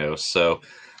whatever, you know. So,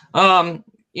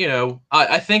 you know,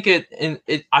 I think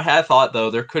I had thought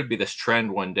though there could be this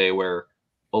trend one day where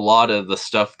a lot of the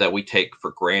stuff that we take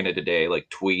for granted today, like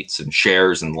tweets and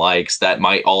shares and likes, that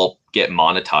might all get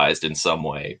monetized in some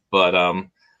way. But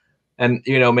and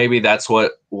you know, maybe that's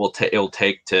what it'll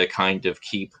take to kind of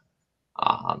keep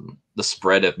the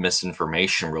spread of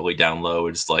misinformation really down low.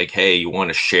 It's like, hey, you want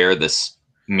to share this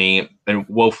meme, and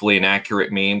woefully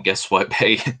inaccurate meme? Guess what?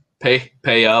 Pay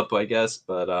up, I guess.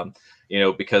 But you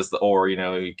know, because you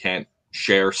know, you can't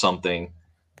share something.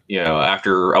 You know,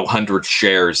 after 100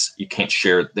 shares, you can't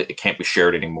share it can't be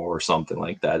shared anymore or something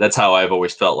like that. That's how I've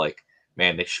always felt like,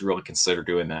 man, they should really consider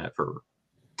doing that for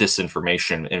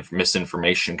disinformation and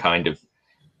misinformation kind of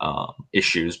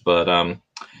issues. But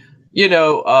you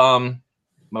know,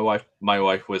 my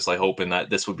wife was like hoping that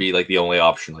this would be like the only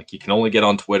option. Like, you can only get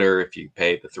on Twitter if you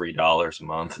pay the $3 a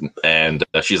month, and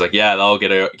she's like, yeah, that'll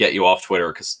get you off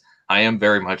Twitter, because I am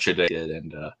very much addicted,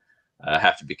 and I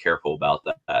have to be careful about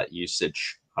that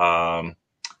usage. But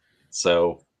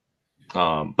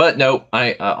no,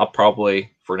 I'll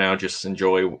probably for now just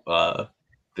enjoy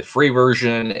the free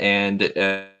version, and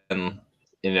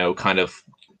you know, kind of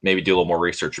maybe do a little more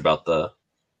research about the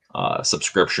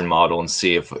subscription model and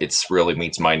see if it's really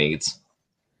meets my needs.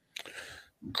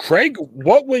 Craig,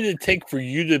 what would it take for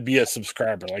you to be a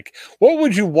subscriber? Like, what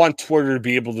would you want Twitter to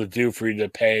be able to do for you to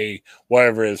pay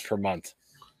whatever it is per month?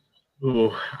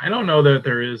 Ooh, I don't know that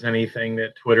there is anything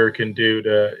that Twitter can do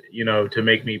to, you know, to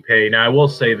make me pay. Now, I will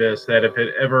say this, that if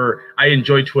it ever, I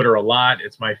enjoy Twitter a lot.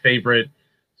 It's my favorite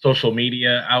social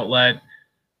media outlet.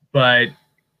 But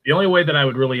the only way that I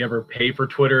would really ever pay for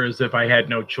Twitter is if I had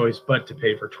no choice but to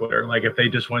pay for Twitter. Like, if they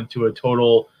just went to a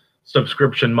total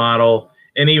subscription model,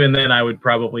 and even then I would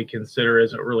probably consider,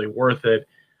 is it really worth it?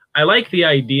 I like the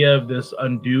idea of this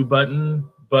undo button,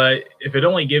 but if it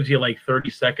only gives you like 30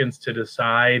 seconds to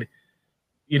decide,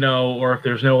 you know, or if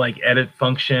there's no like edit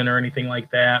function or anything like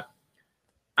that,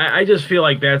 I just feel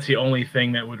like that's the only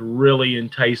thing that would really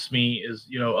entice me, is,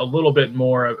 you know, a little bit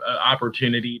more of an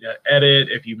opportunity to edit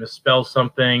if you misspell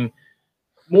something.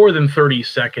 More than 30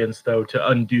 seconds though to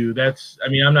undo. That's, I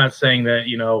mean, I'm not saying that,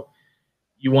 you know,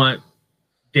 you want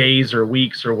days or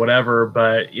weeks or whatever,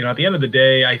 but, you know, at the end of the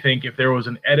day, I think if there was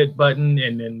an edit button,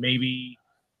 and then maybe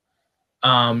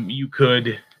you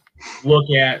could look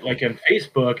at, like in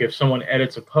Facebook, if someone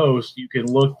edits a post, you can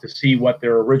look to see what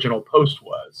their original post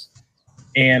was.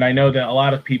 And I know that a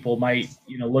lot of people might,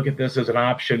 you know, look at this as an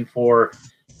option for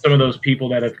some of those people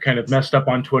that have kind of messed up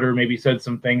on Twitter, maybe said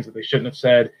some things that they shouldn't have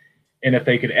said. And if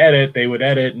they could edit, they would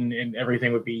edit, and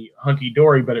everything would be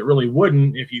hunky-dory, but it really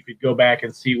wouldn't if you could go back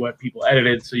and see what people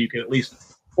edited, so you could at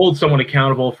least hold someone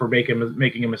accountable for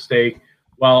making a mistake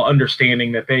while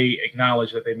understanding that they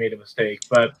acknowledge that they made a mistake.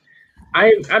 But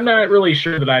I'm not really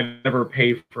sure that I'd ever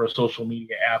pay for a social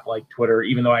media app like Twitter,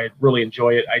 even though I really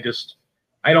enjoy it.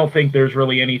 I don't think there's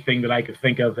really anything that I could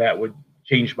think of that would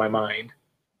change my mind.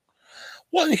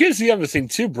 Well, here's the other thing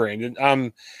too, Brandon.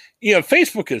 You know,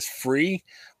 Facebook is free,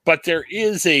 but there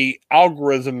is a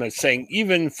algorithm that's saying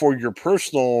even for your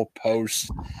personal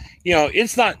posts, you know,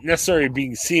 it's not necessarily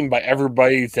being seen by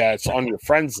everybody that's on your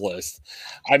friends list.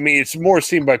 I mean, it's more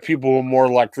seen by people who are more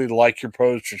likely to like your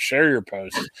posts or share your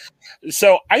posts.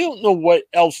 So I don't know what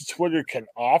else Twitter can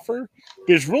offer,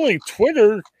 because really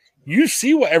Twitter, you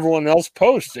see what everyone else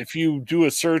posts if you do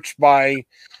a search by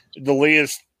the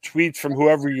latest tweets from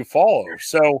whoever you follow.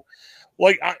 So,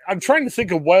 like, I'm trying to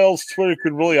think of what else Twitter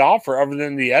could really offer other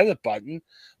than the edit button.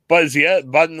 But is the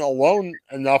edit button alone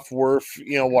enough worth,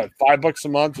 you know, what, $5 a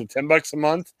month or $10 a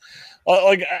month?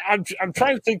 Like, I'm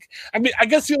trying to think. I mean, I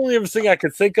guess the only other thing I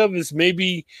could think of is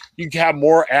maybe you can have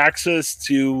more access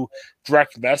to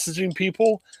direct messaging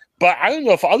people. But I don't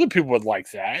know if other people would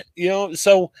like that, you know.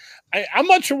 So I'm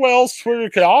not sure what else Twitter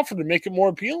could offer to make it more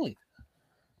appealing.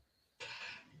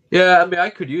 Yeah, I mean, I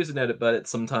could use an edit button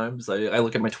sometimes. I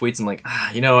look at my tweets and like,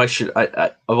 you know, I should.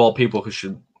 I of all people who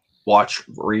should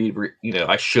read, you know,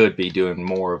 I should be doing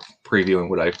more of previewing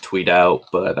what I tweet out.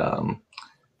 But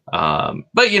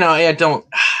you know, I don't.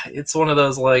 It's one of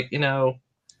those, like, you know,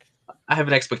 I have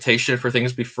an expectation for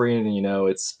things to be free, and you know,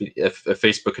 if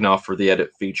Facebook can offer the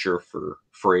edit feature for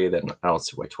free, then I don't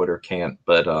see why Twitter can't.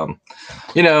 But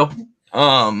you know,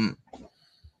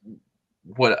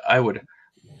 what I would,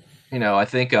 you know, I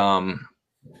think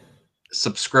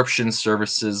subscription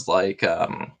services like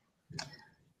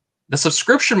the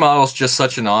subscription model is just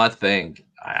such an odd thing.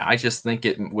 I just think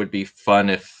it would be fun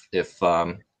if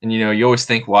and you know, you always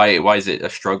think, why is it a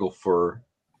struggle for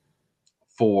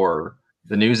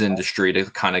the news industry to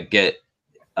kind of get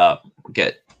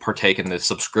partake in the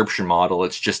subscription model.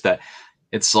 It's just that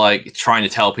it's like trying to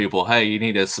tell people, hey, you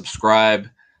need to subscribe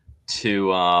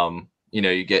to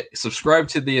you get subscribe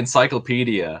to the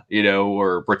encyclopedia,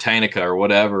 or Britannica or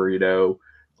whatever,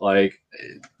 like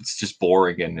it's just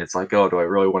boring. And it's like, oh, do I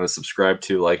really want to subscribe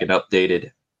to like an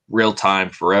updated real-time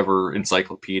forever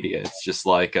encyclopedia? It's just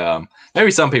like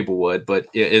maybe some people would, but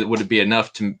it would be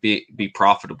enough to be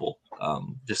profitable.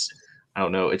 Just I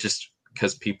don't know. It's just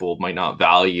because people might not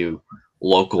value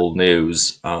local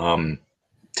news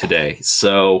today.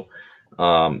 So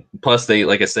plus they,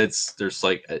 like I said,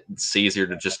 it's easier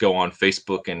to just go on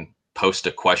Facebook and post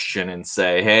a question and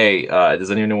say, hey,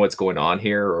 does anyone know what's going on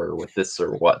here, or with this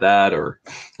or what that, or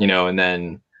and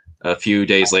then a few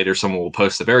days later someone will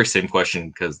post the very same question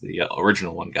because the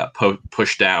original one got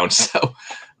pushed down. So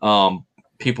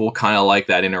people kind of like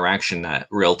that interaction, that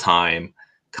real time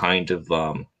kind of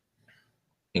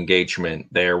engagement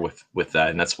there with that.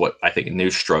 And that's what I think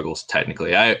news struggles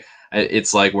technically.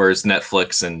 It's like, whereas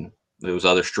Netflix and those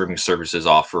other streaming services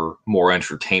offer more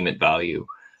entertainment value.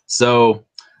 So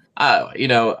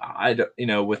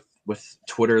with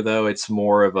Twitter though, it's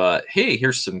more of a, hey,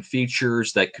 here's some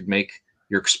features that could make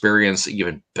your experience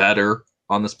even better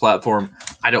on this platform.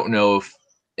 I don't know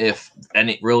if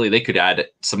any really they could add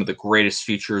some of the greatest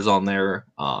features on there,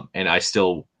 and I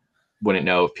still wouldn't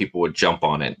know if people would jump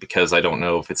on it, because I don't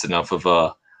know if it's enough of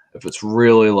if it's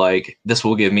really like, this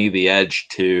will give me the edge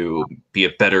to be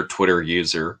a better Twitter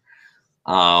user.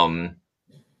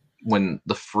 When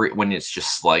it's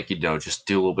just like, just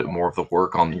do a little bit more of the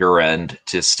work on your end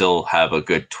to still have a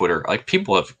good Twitter. Like,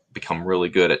 people have become really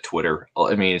good at Twitter.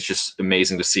 I mean, it's just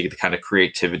amazing to see the kind of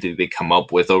creativity they come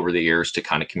up with over the years to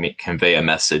kind of convey a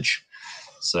message.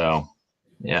 So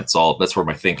yeah, that's where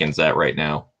my thinking's at right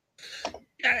now.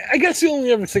 I guess the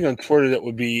only other thing on Twitter that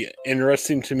would be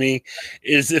interesting to me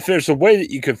is if there's a way that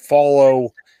you could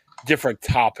follow different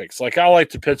topics. Like, I like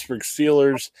the Pittsburgh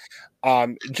Steelers.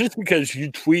 Just because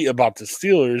you tweet about the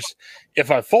Steelers, if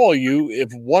I follow you,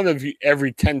 if one of you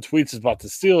every 10 tweets is about the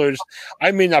Steelers, I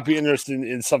may not be interested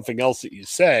in something else that you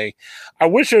say. I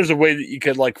wish there was a way that you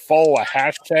could like follow a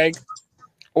hashtag,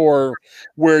 or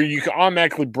where you can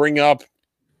automatically bring up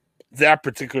that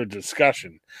particular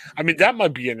discussion. I mean, that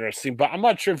might be interesting, but I'm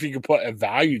not sure if you could put a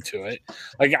value to it.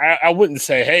 Like, I wouldn't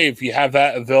say, hey, if you have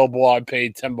that available, I'd pay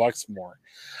 $10 more.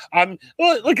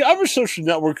 Like other social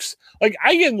networks, like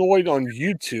I get annoyed on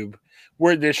YouTube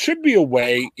where there should be a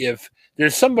way, if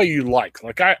there's somebody you like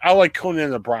I like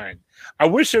Conan O'Brien. I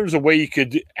wish there was a way you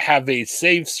could have a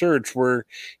saved search where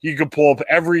you could pull up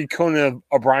every Conan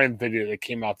O'Brien video that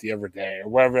came out the other day, or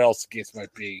whatever else the case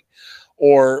might be,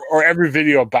 or every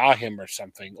video about him or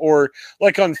something. Or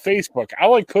like on Facebook, I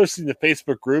like posting to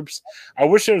Facebook groups. I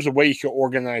wish there was a way you could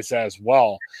organize that as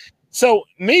well. So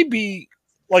maybe,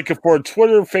 like, if for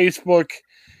Twitter, Facebook,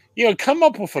 come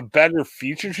up with a better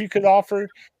features you could offer,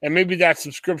 and maybe that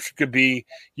subscription could be,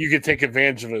 you could take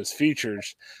advantage of those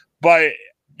features.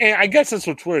 And I guess that's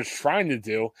what Twitter's trying to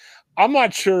do. I'm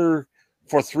not sure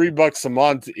for $3 a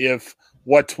month if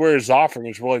what Twitter is offering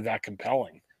is really that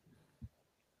compelling.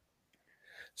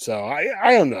 So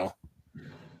I don't know.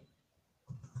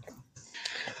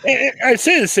 And I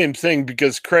say the same thing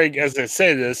because, Craig, as I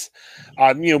say this,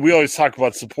 we always talk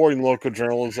about supporting local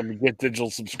journalism and get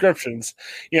digital subscriptions.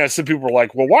 Some people are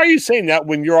like, well, why are you saying that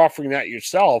when you're offering that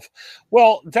yourself?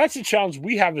 Well, that's a challenge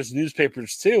we have as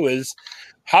newspapers too, is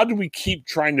how do we keep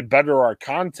trying to better our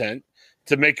content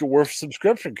to make it worth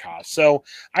subscription costs? So,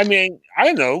 I mean, I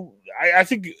don't know. I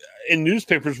think in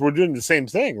newspapers, we're doing the same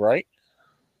thing, right?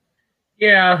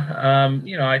 Yeah.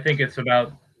 I think it's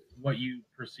about what you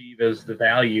perceive as the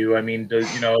value. I mean,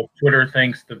 Twitter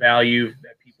thinks the value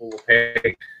that people will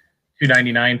pay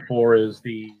 $2.99 for is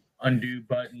the undo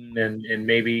button and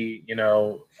maybe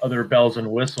other bells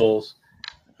and whistles,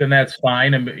 then that's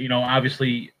fine. And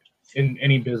obviously in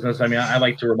any business, I mean, I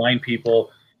like to remind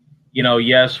people,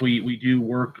 yes, we do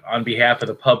work on behalf of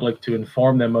the public to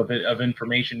inform them of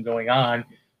information going on,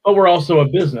 but we're also a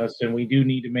business and we do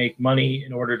need to make money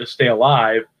in order to stay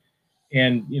alive.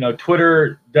 And,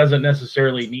 Twitter doesn't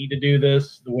necessarily need to do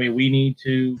this the way we need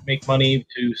to make money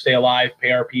to stay alive,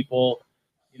 pay our people.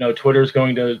 Twitter's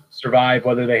going to survive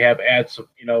whether they have ads,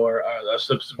 or a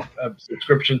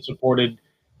subscription supported,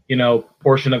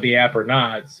 portion of the app or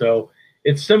not. So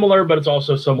it's similar, but it's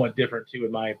also somewhat different too,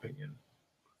 in my opinion.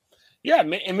 Yeah.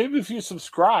 And maybe if you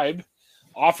subscribe,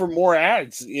 offer more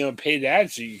ads, paid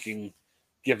ads that you can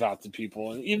give out to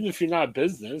people. And even if you're not a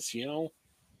business,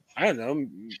 I don't know,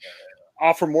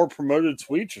 offer more promoted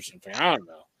tweets or something. I don't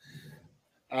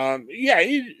know.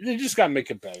 They just got to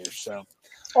make it better. So,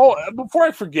 before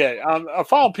I forget, a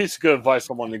final piece of good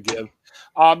advice I want to give.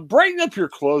 Brighten up your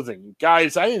clothing.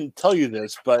 Guys, I didn't tell you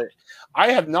this, but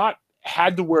I have not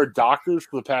had to wear Dockers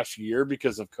for the past year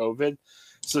because of COVID.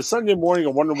 So Sunday morning, I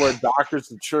wanted to wear Dockers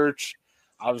to church.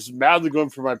 I was madly going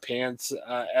for my pants.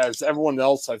 As everyone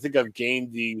else, I think I've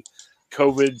gained the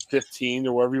COVID-15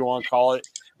 or whatever you want to call it.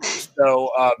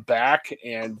 So back,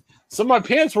 and some of my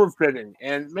pants were fitting.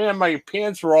 And, man, my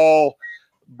pants were all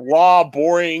blah,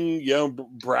 boring,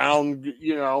 brown,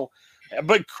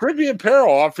 But Caribbean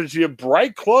Apparel offers you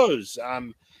bright clothes.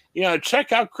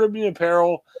 Check out Caribbean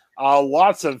Apparel.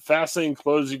 Lots of fascinating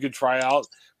clothes you could try out.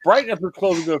 Brighten up your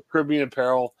clothing with Caribbean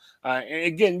Apparel. And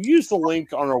again, use the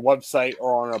link on our website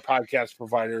or on our podcast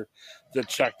provider to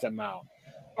check them out.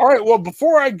 All right. Well,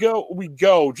 before we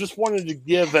go, just wanted to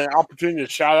give an opportunity to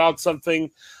shout out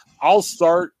something. I'll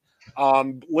start.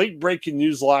 Late breaking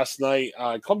news last night.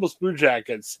 Columbus Blue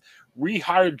Jackets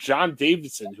rehired John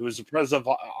Davidson, who is the president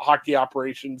of hockey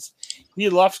operations. He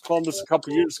left Columbus a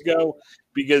couple years ago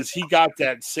because he got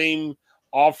that same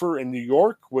offer in New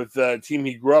York with the team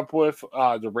he grew up with,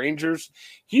 the Rangers.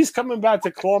 He's coming back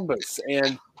to Columbus,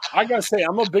 and I gotta say,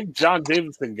 I'm a big John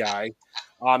Davidson guy.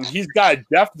 He's got a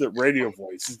definite radio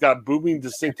voice. He's got a booming,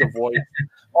 distinctive voice.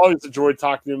 Always enjoyed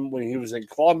talking to him when he was in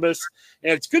Columbus,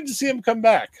 and it's good to see him come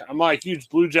back. I'm not a huge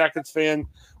Blue Jackets fan,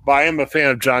 but I am a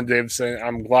fan of John Davidson.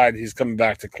 I'm glad he's coming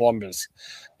back to Columbus.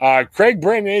 Craig,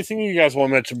 Brandon, anything you guys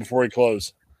want to mention before we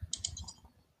close?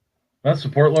 Let's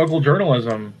support local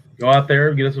journalism. Go out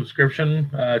there, get a subscription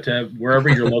to wherever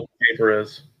your local paper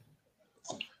is.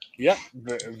 Yeah,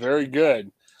 very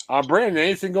good. Brandon,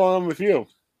 anything going on with you?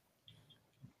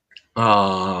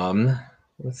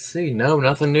 Let's see. No,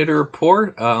 nothing new to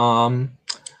report.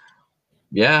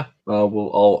 Yeah.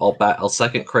 I'll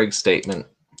second Craig's statement.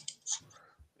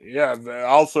 Yeah,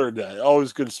 I'll third that.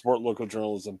 Always good to support local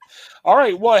journalism. All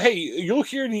right. Well, hey, you'll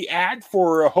hear the ad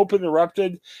for Hope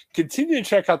Interrupted. Continue to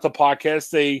check out the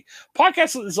podcast. The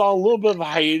podcast is on a little bit of a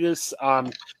hiatus.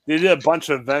 They did a bunch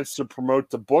of events to promote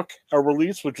the book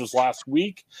release, which was last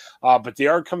week. But they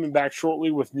are coming back shortly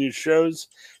with new shows.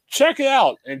 Check it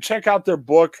out and check out their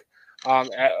book,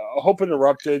 at Hope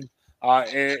Interrupted.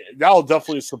 And that'll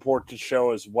definitely support the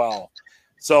show as well.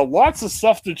 So lots of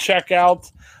stuff to check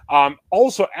out.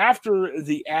 Also, after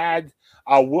the ad,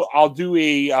 I'll do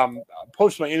a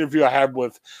post my interview I had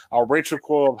with Rachel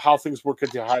Coyle of How Things Work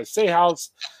at the Ohio State House.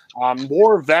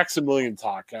 More Vax-A-Million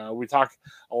talk. We talk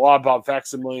a lot about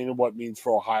Vax-A-Million and what it means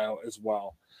for Ohio as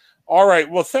well. All right.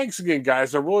 Well, thanks again,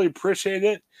 guys. I really appreciate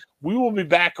it. We will be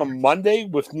back on Monday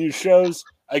with new shows.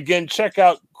 Again, check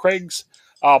out Craig's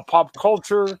Pop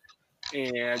Culture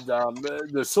and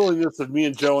the silliness of me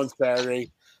and Joe on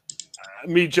Saturday.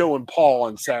 Me, Joe, and Paul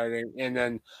on Saturday. And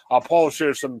then Paul will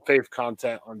share some faith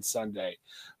content on Sunday.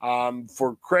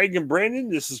 For Craig and Brandon,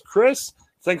 this is Chris.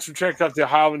 Thanks for checking out the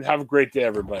Ohio, and have a great day,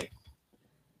 everybody.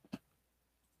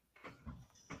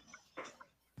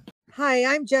 Hi,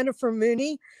 I'm Jennifer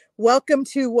Mooney. Welcome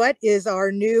to what is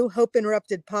our new Hope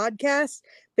Interrupted podcast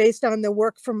based on the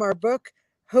work from our book,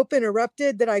 Hope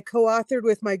Interrupted, that I co-authored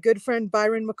with my good friend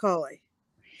Byron McCauley.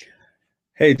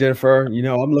 Hey, Jennifer,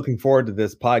 I'm looking forward to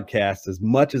this podcast as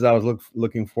much as I was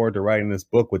looking forward to writing this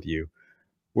book with you.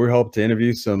 We hope to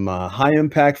interview some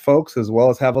high-impact folks as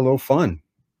well as have a little fun.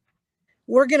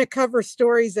 We're going to cover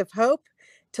stories of hope.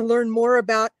 To learn more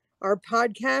about our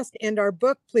podcast and our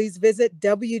book, please visit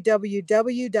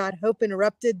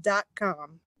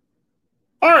www.hopeinterrupted.com.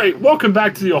 All right, welcome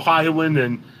back to the Ohioan.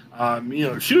 And,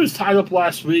 she was tied up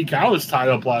last week. I was tied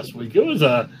up last week. It was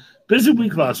a busy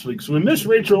week last week. So we missed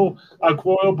Rachel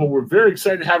Coyle, but we're very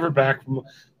excited to have her back from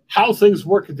How Things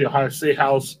Work at the Ohio State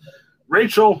House.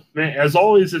 Rachel, man, as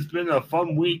always, it's been a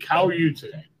fun week. How are you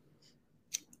today?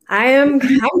 I'm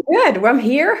good. I'm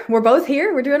here. We're both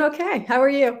here. We're doing okay. How are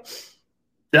you?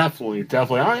 Definitely.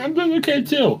 I'm doing okay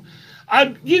too.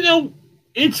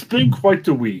 It's been quite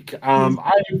the week. I've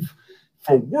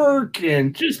for work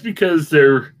and just because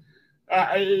they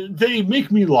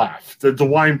make me laugh. The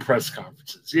DeWine press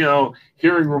conferences,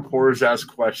 hearing reporters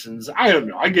ask questions. I don't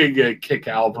know. I get a kick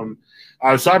out of them.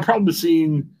 So I've probably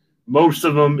seen most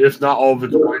of them, if not all of the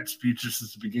DeWine speeches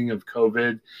since the beginning of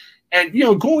COVID. And,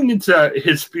 going into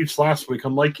his speech last week,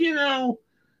 I'm like,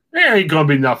 there ain't going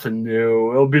to be nothing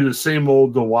new. It'll be the same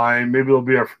old DeWine. Maybe it'll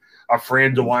be a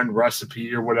Fran DeWine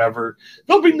recipe or whatever.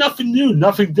 There'll be nothing new,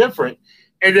 nothing different.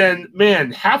 And then,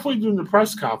 man, halfway through the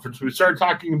press conference, we started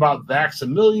talking about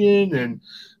Vax-A-Million and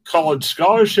college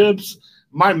scholarships.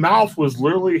 My mouth was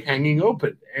literally hanging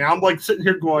open. And I'm like sitting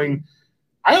here going,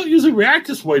 I don't usually react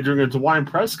this way during a DeWine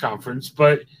press conference,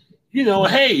 but,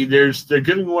 hey, they're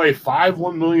giving away 5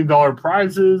 $1 million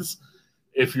prizes.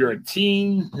 If you're a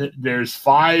teen, there's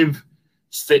 5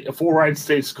 full ride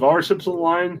state scholarships on the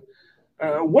line.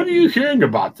 What are you hearing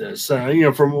about this?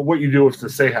 From what you do with the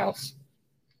State House.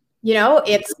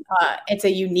 It's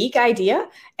a unique idea,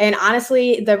 and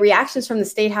honestly, the reactions from the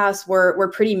State House were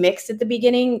pretty mixed at the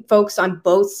beginning. Folks on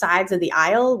both sides of the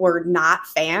aisle were not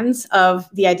fans of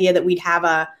the idea that we'd have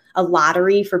a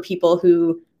lottery for people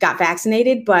who got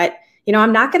vaccinated. But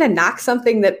I'm not going to knock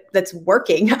something that's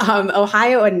working.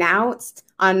 Ohio announced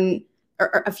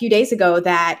a few days ago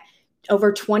that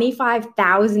over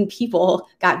 25,000 people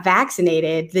got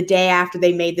vaccinated the day after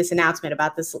they made this announcement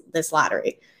about this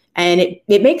lottery. And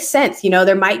it makes sense.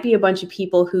 There might be a bunch of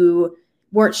people who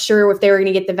weren't sure if they were going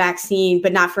to get the vaccine,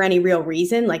 but not for any real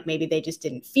reason. Like maybe they just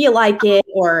didn't feel like it,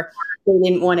 or they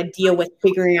didn't want to deal with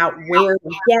figuring out where to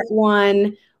get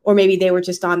one, or maybe they were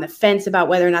just on the fence about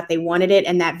whether or not they wanted it.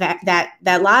 And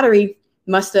that lottery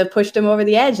must have pushed them over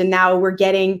the edge. And now we're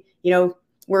getting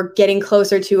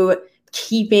closer to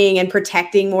keeping and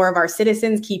protecting more of our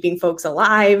citizens, keeping folks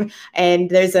alive. And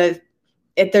there's a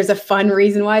fun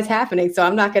reason why it's happening. So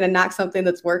I'm not going to knock something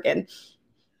that's working.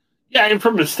 Yeah, and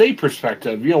from a state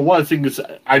perspective, one of the things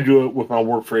I do with my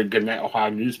work for Gannett, Ohio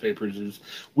newspapers is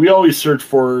we always search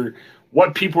for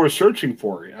what people are searching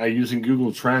for using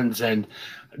Google Trends. And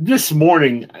this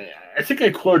morning, I think I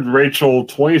quoted Rachel,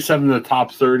 27 in the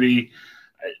top 30.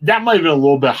 That might have been a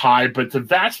little bit high, but the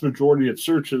vast majority of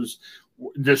searches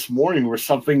this morning were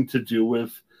something to do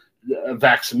with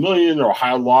Vax-A-Million or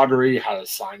Ohio Lottery, how to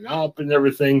sign up and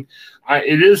everything.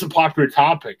 It is a popular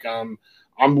topic. I'm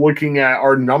looking at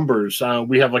our numbers.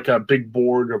 We have like a big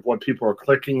board of what people are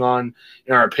clicking on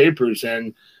in our papers,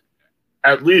 and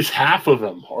at least half of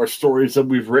them are stories that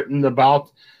we've written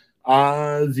about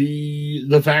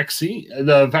the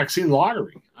vaccine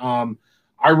lottery.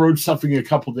 I wrote something a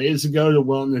couple days ago to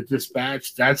Will in the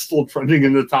Dispatch. That's still trending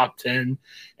in the top 10.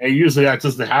 And usually that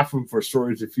doesn't happen for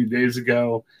stories a few days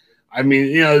ago. I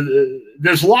mean,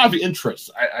 there's a lot of interest,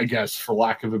 I guess, for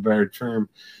lack of a better term.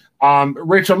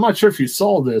 Rachel, I'm not sure if you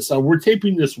saw this. We're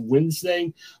taping this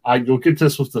Wednesday. You'll get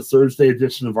this with the Thursday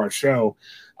edition of our show.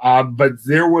 But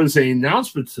there was an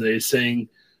announcement today saying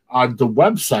the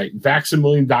website,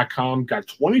 Vax-A-Million.com, got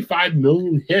 25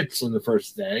 million hits on the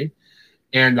first day,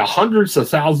 and hundreds of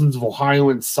thousands of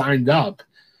Ohioans signed up.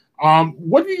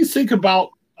 What do you think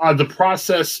about the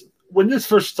process when this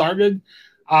first started?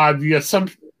 The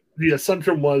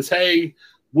assumption was, hey,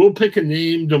 we'll pick a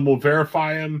name, then we'll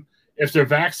verify them if they're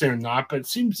vaccinated or not. But it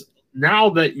seems now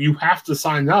that you have to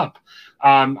sign up.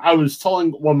 I was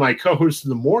telling one of my co-hosts in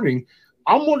the morning,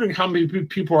 I'm wondering how many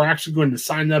people are actually going to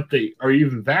sign up that are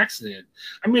even vaccinated.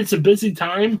 I mean, it's a busy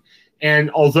time.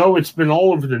 And although it's been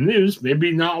all over the news,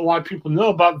 maybe not a lot of people know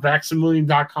about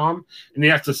Vax-A-Million.com, and they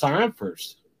have to sign up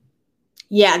first.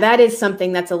 Yeah, that is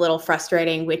something that's a little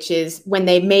frustrating, which is when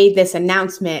they made this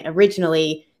announcement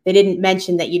originally, they didn't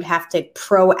mention that you'd have to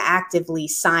proactively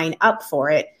sign up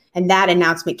for it. And that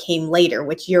announcement came later,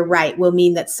 which you're right, will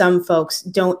mean that some folks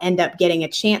don't end up getting a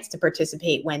chance to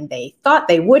participate when they thought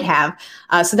they would have.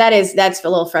 So that's a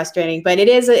little frustrating, but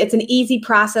it's an easy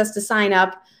process to sign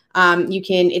up.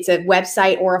 It's a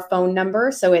website or a phone number.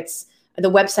 So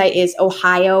the website is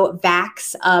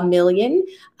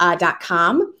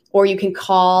ohiovaxamillion.com, or you can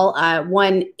call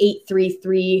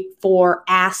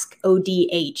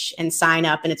 1-833-4-ASK-ODH and sign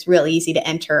up. And it's real easy to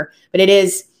enter, but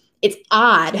it's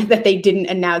odd that they didn't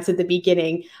announce at the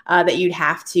beginning that you'd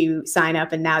have to sign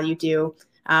up, and now you do.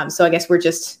 So I guess we're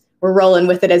rolling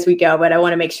with it as we go, but I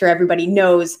want to make sure everybody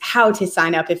knows how to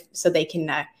sign up so they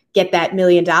can get that $1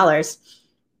 million.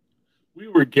 We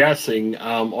were guessing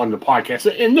on the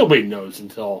podcast, and nobody knows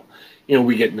until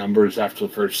we get numbers after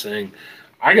the first thing.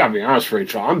 I gotta be honest,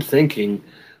 Rachel. I'm thinking,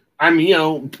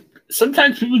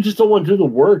 sometimes people just don't want to do the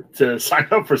work to sign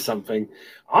up for something.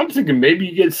 I'm thinking maybe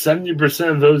you get 70%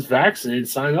 of those vaccinated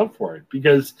sign up for it,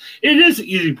 because it is an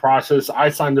easy process. I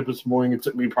signed up this morning. It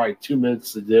took me probably 2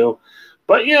 minutes to do.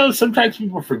 But, sometimes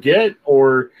people forget,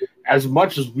 or as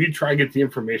much as we try to get the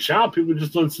information out, people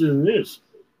just don't see the news.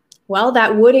 Well,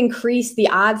 that would increase the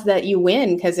odds that you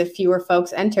win, because if fewer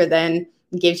folks enter, then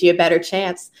it gives you a better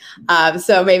chance.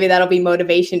 So maybe that'll be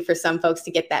motivation for some folks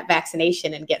to get that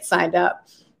vaccination and get signed up.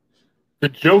 The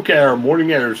joke at our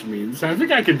morning editors meetings, I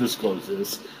think I can disclose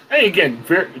this. And again,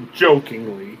 very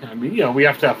jokingly, we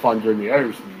have to have fun during the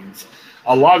editors meetings.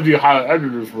 A lot of the Ohio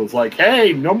editors was like,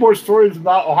 hey, no more stories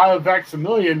about Ohio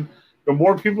Vax-A-Million. The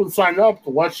more people that sign up, the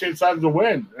less chance I have to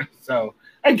win. So,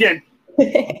 again,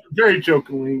 very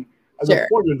jokingly, sure. The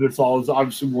point of this all is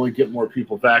obviously we want to get more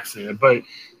people vaccinated. But,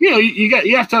 you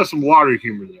have to have some water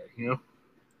humor there,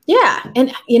 Yeah.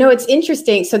 And, it's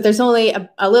interesting. So there's only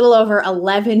a little over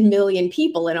 11 million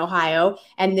people in Ohio,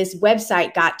 and this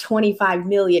website got 25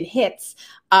 million hits.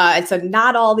 And so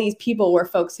not all these people were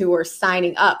folks who were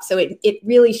signing up. So it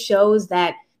really shows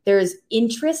that there's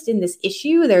interest in this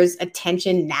issue. There's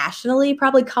attention nationally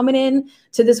probably coming in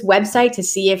to this website to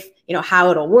see if,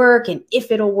 how it'll work and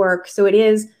if it'll work. So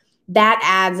that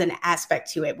adds an aspect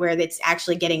to it where it's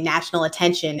actually getting national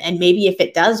attention. And maybe if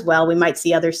it does well, we might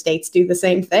see other states do the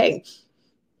same thing.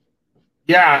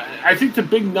 Yeah, I think the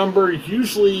big number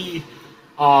usually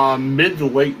mid to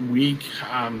late week.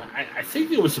 I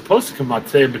think it was supposed to come out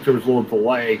today, but there was a little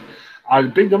delay.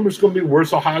 The big number is going to be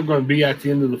where's Ohio going to be at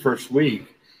the end of the first week.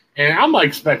 And I'm not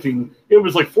expecting – it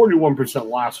was like 41%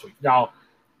 last week. Now,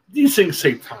 these things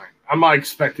take time. I'm not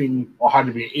expecting Ohio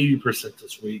to be 80%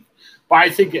 this week. But I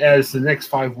think as the next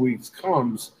 5 weeks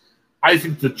comes, I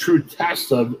think the true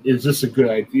test of is this a good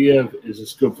idea? Is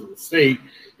this good for the state?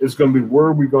 Is going to be where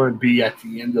are we going to be at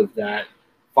the end of that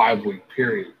 5 week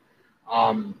period?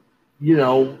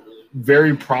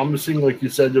 Very promising. Like you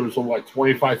said, there was like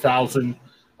 25,000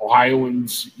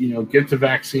 Ohioans, get the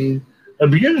vaccine. I'd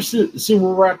be interested to see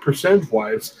where we're at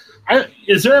percentage-wise.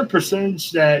 Is there a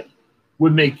percentage that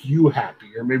would make you happy,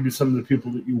 or maybe some of the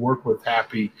people that you work with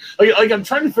happy? Like I'm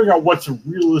trying to figure out what's a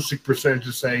realistic percentage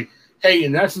to say, hey,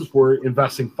 in essence, we're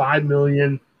investing $5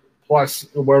 million plus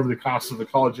whatever the cost of the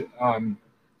college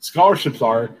scholarships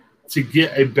are to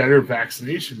get a better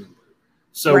vaccination number.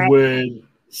 So right. Would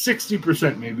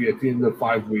 60% maybe at the end of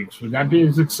 5 weeks, would that be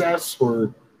a success?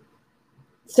 Or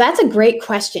So that's a great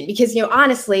question because,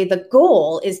 honestly, the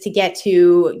goal is to get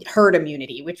to herd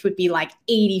immunity, which would be like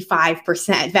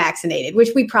 85% vaccinated,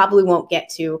 which we probably won't get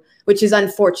to, which is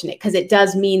unfortunate because it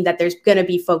does mean that there's going to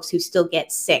be folks who still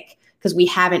get sick because we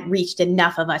haven't reached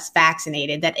enough of us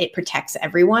vaccinated that it protects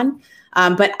everyone.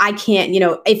 But I can't,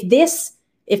 if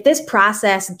this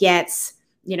process gets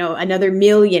another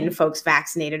million folks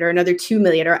vaccinated or another 2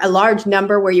 million or a large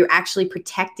number where you're actually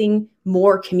protecting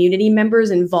more community members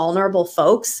and vulnerable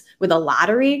folks with a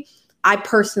lottery, I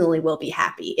personally will be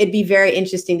happy. It'd be very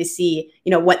interesting to see,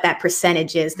 what that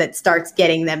percentage is that starts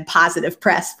getting them positive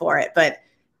press for it. But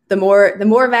the more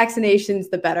vaccinations,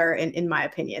 the better, in my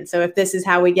opinion. So if this is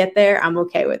how we get there, I'm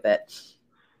okay with it.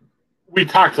 We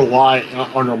talked a lot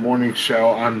on our morning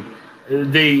show.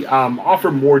 They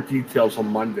offer more details on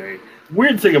Monday.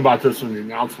 Weird thing about this when the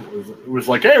announcement was, it was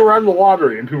like, hey, we're having the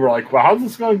lottery. And people were like, well, how's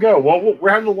this going to go? Well, we're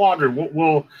having the lottery.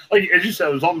 We'll, like, as you said,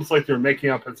 it was almost like they were making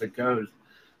up as it goes.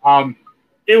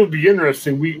 It would be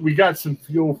interesting. We got some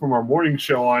feel from our morning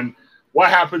show on what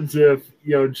happens if,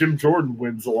 Jim Jordan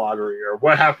wins the lottery, or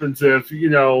what happens if,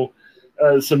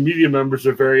 some media members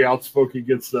are very outspoken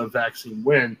against the vaccine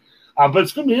win. But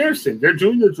it's going to be interesting. They're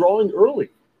doing the drawing early.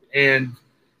 And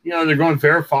they're going to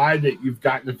verify that you've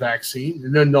gotten the vaccine,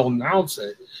 and then they'll announce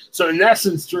it. So, in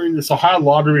essence, during this Ohio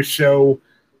Lottery show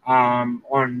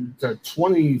on the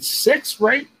 26th,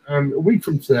 right, a week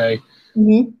from today,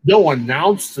 they'll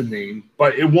announce the name,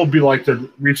 but it won't be like they're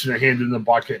reaching their hand in the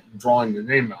bucket and drawing the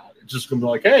name out. It's just going to be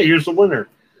like, hey, here's the winner.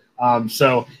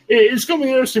 So, it's going to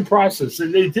be an interesting process.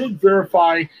 And they did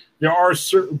verify there are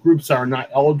certain groups that are not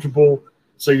eligible.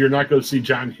 So, you're not going to see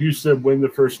John Houston win the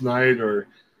first night, or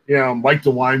Mike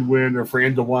DeWine win, or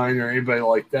Fran DeWine, or anybody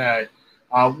like that,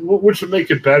 which would make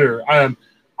it better.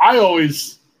 I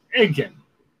always, again,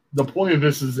 the point of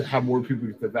this is to have more people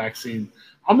get the vaccine.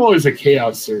 I'm always a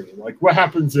chaos theory. Like, what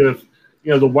happens if,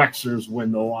 the Wexners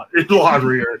win the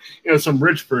lottery, or, some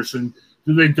rich person,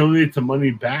 do they donate the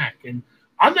money back? And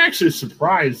I'm actually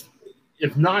surprised,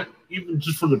 if not even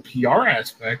just for the PR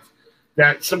aspect,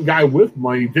 that some guy with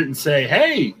money didn't say,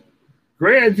 hey,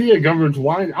 great idea, Governor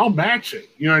DeWine. I'll match it.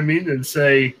 You know what I mean? And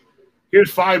say,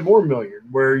 here's $5 more million,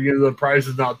 where the prize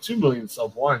is now $2 million instead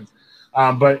of $1.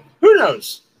 But who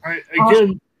knows?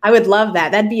 I would love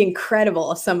that. That'd be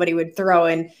incredible if somebody would throw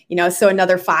in, so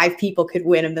another 5 people could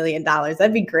win $1 million.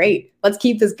 That'd be great. Let's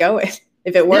keep this going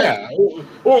if it works. Yeah,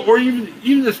 or even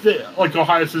if like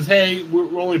Ohio says, hey,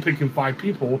 we're only picking 5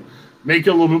 people, make it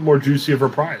a little bit more juicy of a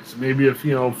prize. Maybe if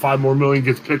 $5 more million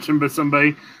gets pitched in by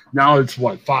somebody. Now it's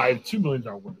what, $2 million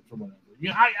winners or whatever.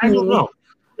 I don't know.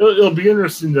 It'll be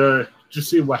interesting to just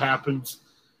see what happens.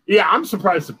 Yeah, I'm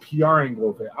surprised the PR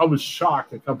angle of it. I was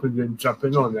shocked the company didn't jump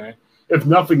in on that. If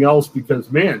nothing else, because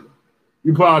man,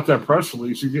 you put out that press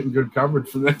release, you're getting good coverage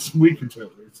for the next week or two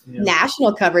at least.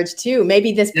 National coverage too.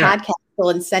 Maybe this podcast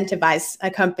will incentivize a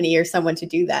company or someone to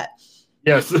do that.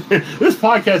 Yes, this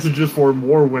podcast is just for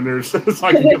more winners, so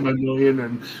I can get my $1 million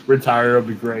and retire. It'll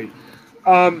be great.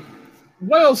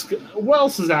 What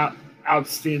else is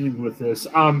outstanding with this?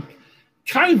 Kind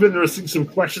of interesting. Some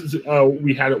questions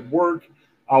we had at work.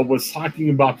 was talking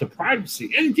about the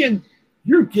privacy. And again,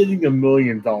 you're getting $1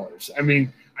 million. I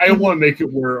mean, I don't want to make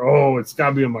it where, oh, it's got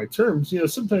to be on my terms. You know,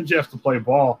 sometimes you have to play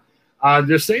ball.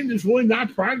 They're saying there's really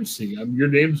not privacy. Your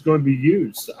name's going to be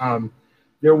used.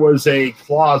 There was a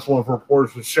clause, one of the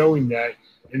reporters was showing that,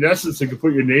 in essence, they could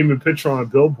put your name and picture on a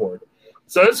billboard.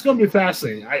 So it's going to be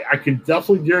fascinating. I can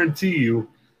definitely guarantee you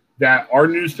that our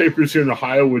newspapers here in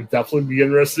Ohio would definitely be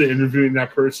interested in interviewing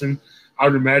that person. I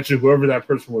would imagine whoever that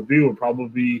person would be would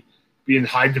probably be in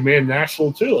high demand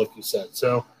national too, like you said.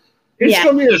 So it's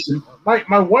going to be interesting.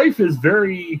 My wife is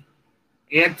very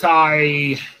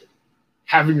anti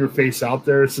having her face out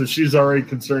there, so she's already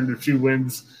concerned if she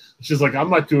wins. She's like, I'm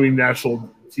not doing national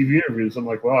TV interviews. I'm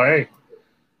like, well, hey,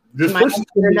 this person's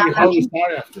going to be held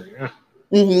sought after. Yeah.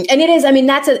 Mm-hmm. And it is, I mean,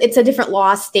 it's a different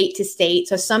law state to state.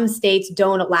 So some states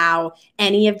don't allow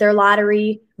any of their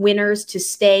lottery winners to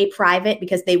stay private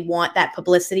because they want that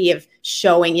publicity of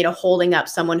showing, you know, holding up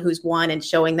someone who's won and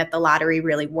showing that the lottery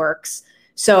really works.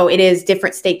 So it is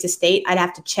different state to state. I'd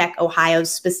have to check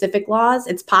Ohio's specific laws.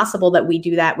 It's possible that we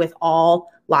do that with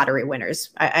all lottery winners.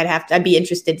 I'd be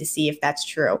interested to see if that's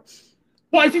true.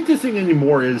 Well, I think the thing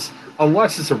anymore is,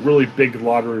 unless it's a really big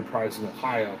lottery prize in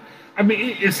Ohio, I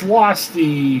mean, it's lost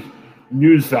the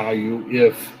news value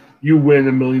if you win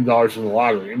 $1 million in the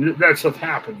lottery. And that stuff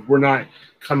happens. We're not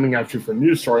coming after you for a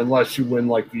news story unless you win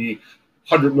like the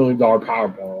 $100 million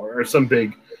Powerball or some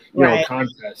big, you know,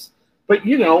 contest. But,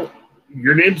 you know,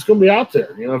 your name's going to be out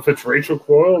there. You know, if it's Rachel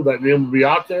Coyle, that name will be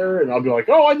out there. And I'll be like,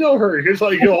 oh, I know her. Here's how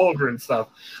you get hold of her and stuff.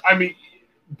 I mean,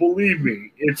 believe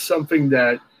me, it's something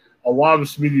that a lot of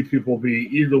us media people will be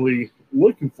eagerly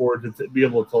looking forward to be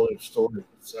able to tell their story.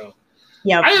 So,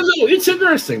 yeah, I don't know. It's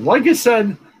interesting. Like I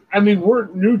said, I mean, we're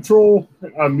neutral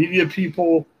media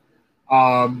people.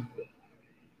 I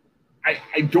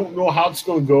don't know how it's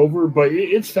going to go over, but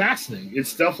it's fascinating.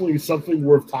 It's definitely something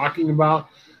worth talking about.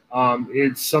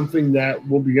 It's something that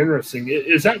will be interesting.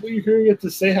 Is that what you're hearing at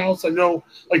the State House? I know,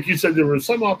 like you said, there was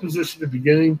some opposition at the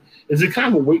beginning. Is it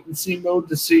kind of a wait-and-see mode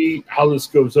to see how this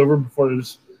goes over before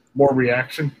there's more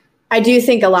reaction? I do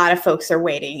think a lot of folks are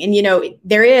waiting. And, you know,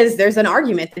 there's an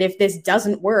argument that if this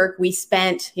doesn't work, we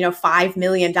spent, you know, $5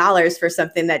 million for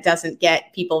something that doesn't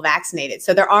get people vaccinated.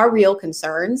 So there are real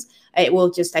concerns. It will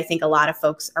just, I think a lot of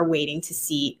folks are waiting to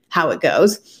see how it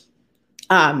goes.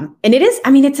 And it is,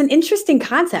 I mean, it's an interesting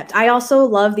concept. I also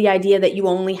love the idea that you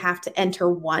only have to enter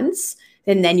once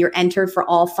and then you're entered for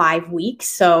all 5 weeks.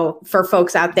 So for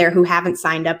folks out there who haven't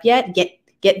signed up yet,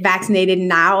 get vaccinated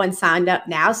now and signed up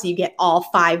now so you get all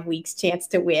 5 weeks chance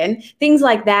to win. Things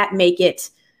like that make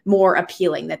it more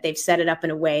appealing, that they've set it up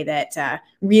in a way that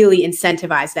really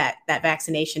incentivize that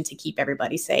vaccination to keep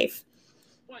everybody safe.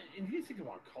 Well, and you think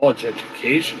about college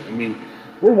education. I mean,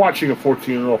 we're watching a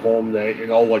 14-year-old home that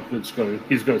in all likelihood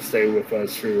he's going to stay with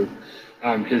us through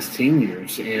his teen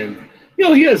years. And, you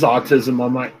know, he has autism.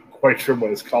 I'm not quite sure what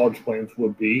his college plans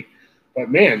would be. But,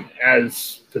 man,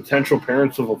 as potential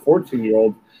parents of a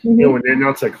 14-year-old, you know, when they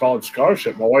announced that college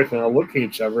scholarship, my wife and I are looking at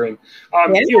each other. And,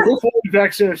 you know, we're fully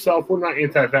vaccinated ourselves. We're not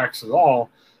anti-vax at all.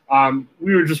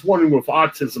 We were just wondering with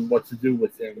autism what to do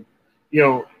with him. You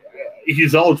know,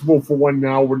 he's eligible for one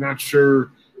now. We're not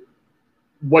sure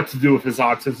what to do with his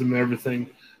autism and everything.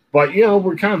 But, you know,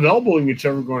 we're kind of elbowing each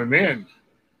other going, man,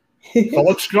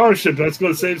 college scholarship, that's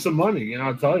going to save some money. You know,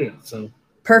 I'll tell you. So.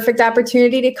 Perfect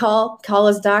opportunity to call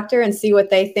his doctor and see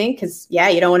what they think. Because, yeah,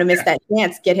 you don't want to miss that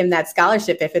chance. Get him that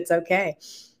scholarship if it's okay.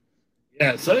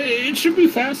 Yeah, so it should be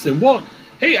fascinating. Well,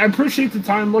 hey, I appreciate the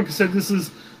time. Like I said,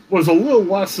 was a little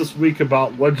less this week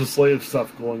about legislative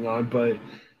stuff going on. But,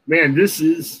 man, this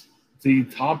is the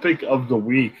topic of the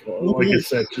week. Like I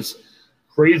said, just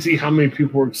crazy how many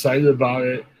people are excited about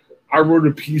it. I wrote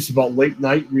a piece about late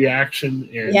night reaction,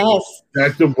 and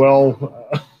that did well.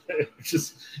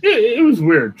 It was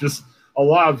weird. Just a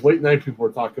lot of late night people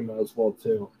were talking about it as well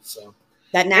too. So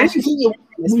that national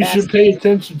we should pay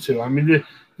attention to. I mean,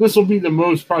 this will be the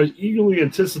most probably eagerly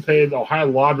anticipated Ohio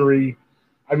lottery.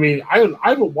 I mean, I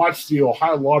haven't watched the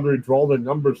Ohio lottery draw the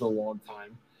numbers in a long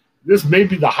time. This may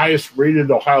be the highest rated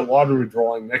Ohio lottery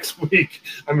drawing next week.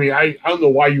 I mean, I don't know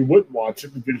why you wouldn't watch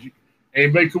it, because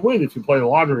anybody could win if you play the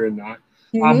lottery or not.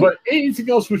 But anything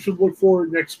else we should look for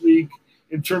next week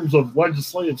in terms of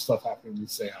legislative stuff happening in the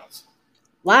State House?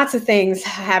 Lots of things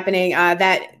happening.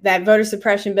 That voter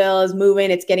suppression bill is moving.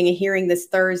 It's getting a hearing this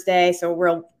Thursday. So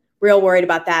we're real worried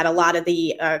about that. A lot of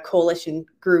the coalition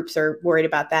groups are worried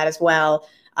about that as well.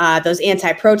 Those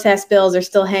anti-protest bills are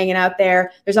still hanging out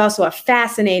there. There's also a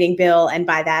fascinating bill, and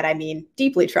by that I mean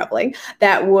deeply troubling,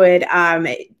 that would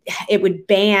it would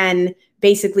ban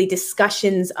basically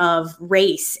discussions of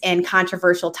race and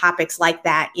controversial topics like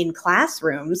that in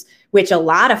classrooms, which a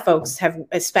lot of folks have,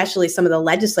 especially some of the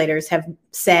legislators have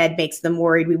said makes them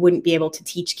worried we wouldn't be able to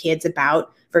teach kids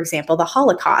about, for example, the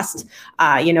Holocaust,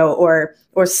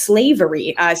 or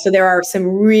slavery. So there are some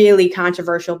really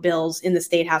controversial bills in the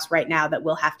State House right now that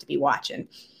we'll have to be watching.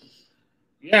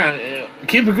 Yeah,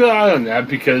 keep a good eye on that,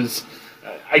 because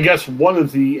I guess one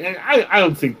of the, and I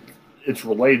don't think it's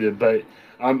related, but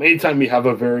anytime you have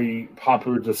a very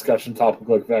popular discussion topic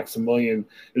like Vax-A-Million,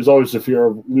 there's always the fear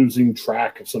of losing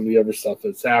track of some of the other stuff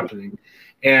that's happening.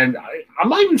 And I'm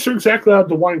not even sure exactly how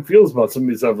DeWine feels about some of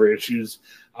these other issues.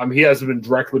 He hasn't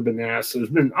directly been asked. There's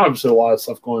been obviously a lot of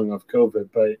stuff going on with COVID,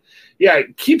 but yeah,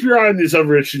 keep your eye on these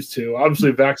other issues too.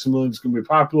 Obviously, Vax-A-Million is going to be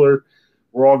popular.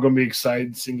 We're all going to be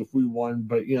excited seeing if we won.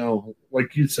 But,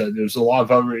 like you said, there's a lot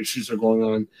of other issues that are going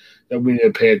on that we need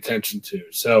to pay attention to.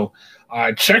 So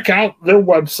check out their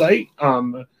website,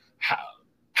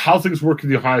 how things work in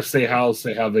the Ohio State House.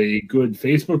 They have a good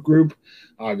Facebook group.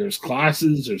 There's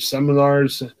classes, there's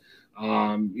seminars,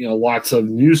 lots of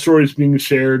news stories being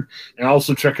shared. And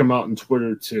also check them out on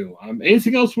Twitter, too.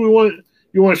 Anything else you want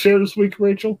to share this week,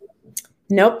 Rachel?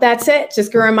 Nope, that's it.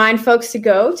 Just going to remind folks to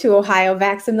go to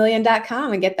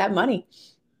ohiovaxamillion.com and get that money.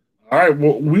 All right.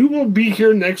 Well, we will be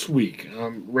here next week.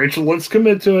 Rachel, let's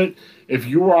commit to it. If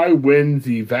you or I win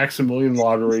the Vax-A-Million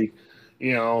lottery,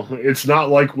 it's not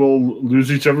like we'll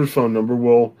lose each other's phone number.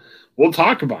 We'll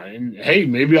talk about it. And, hey,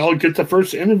 maybe I'll get the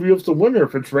first interview of the winner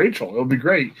if it's Rachel. It'll be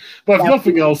great. But if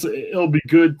nothing else, it'll be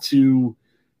good to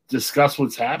discuss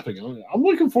what's happening. I'm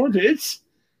looking forward to it.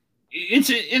 It's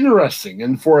interesting,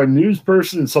 and for a news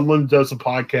person and someone who does a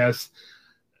podcast,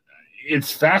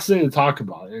 it's fascinating to talk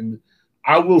about. And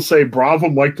I will say, bravo,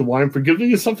 Mike DeWine, for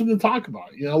giving us something to talk about.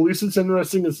 At least it's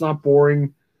interesting, it's not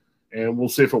boring, and we'll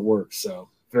see if it works. So,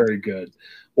 very good.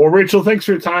 Well, Rachel, thanks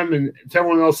for your time, and to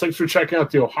everyone else, thanks for checking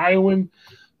out the Ohioan.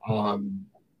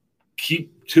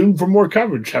 Keep tuned for more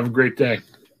coverage. Have a great day.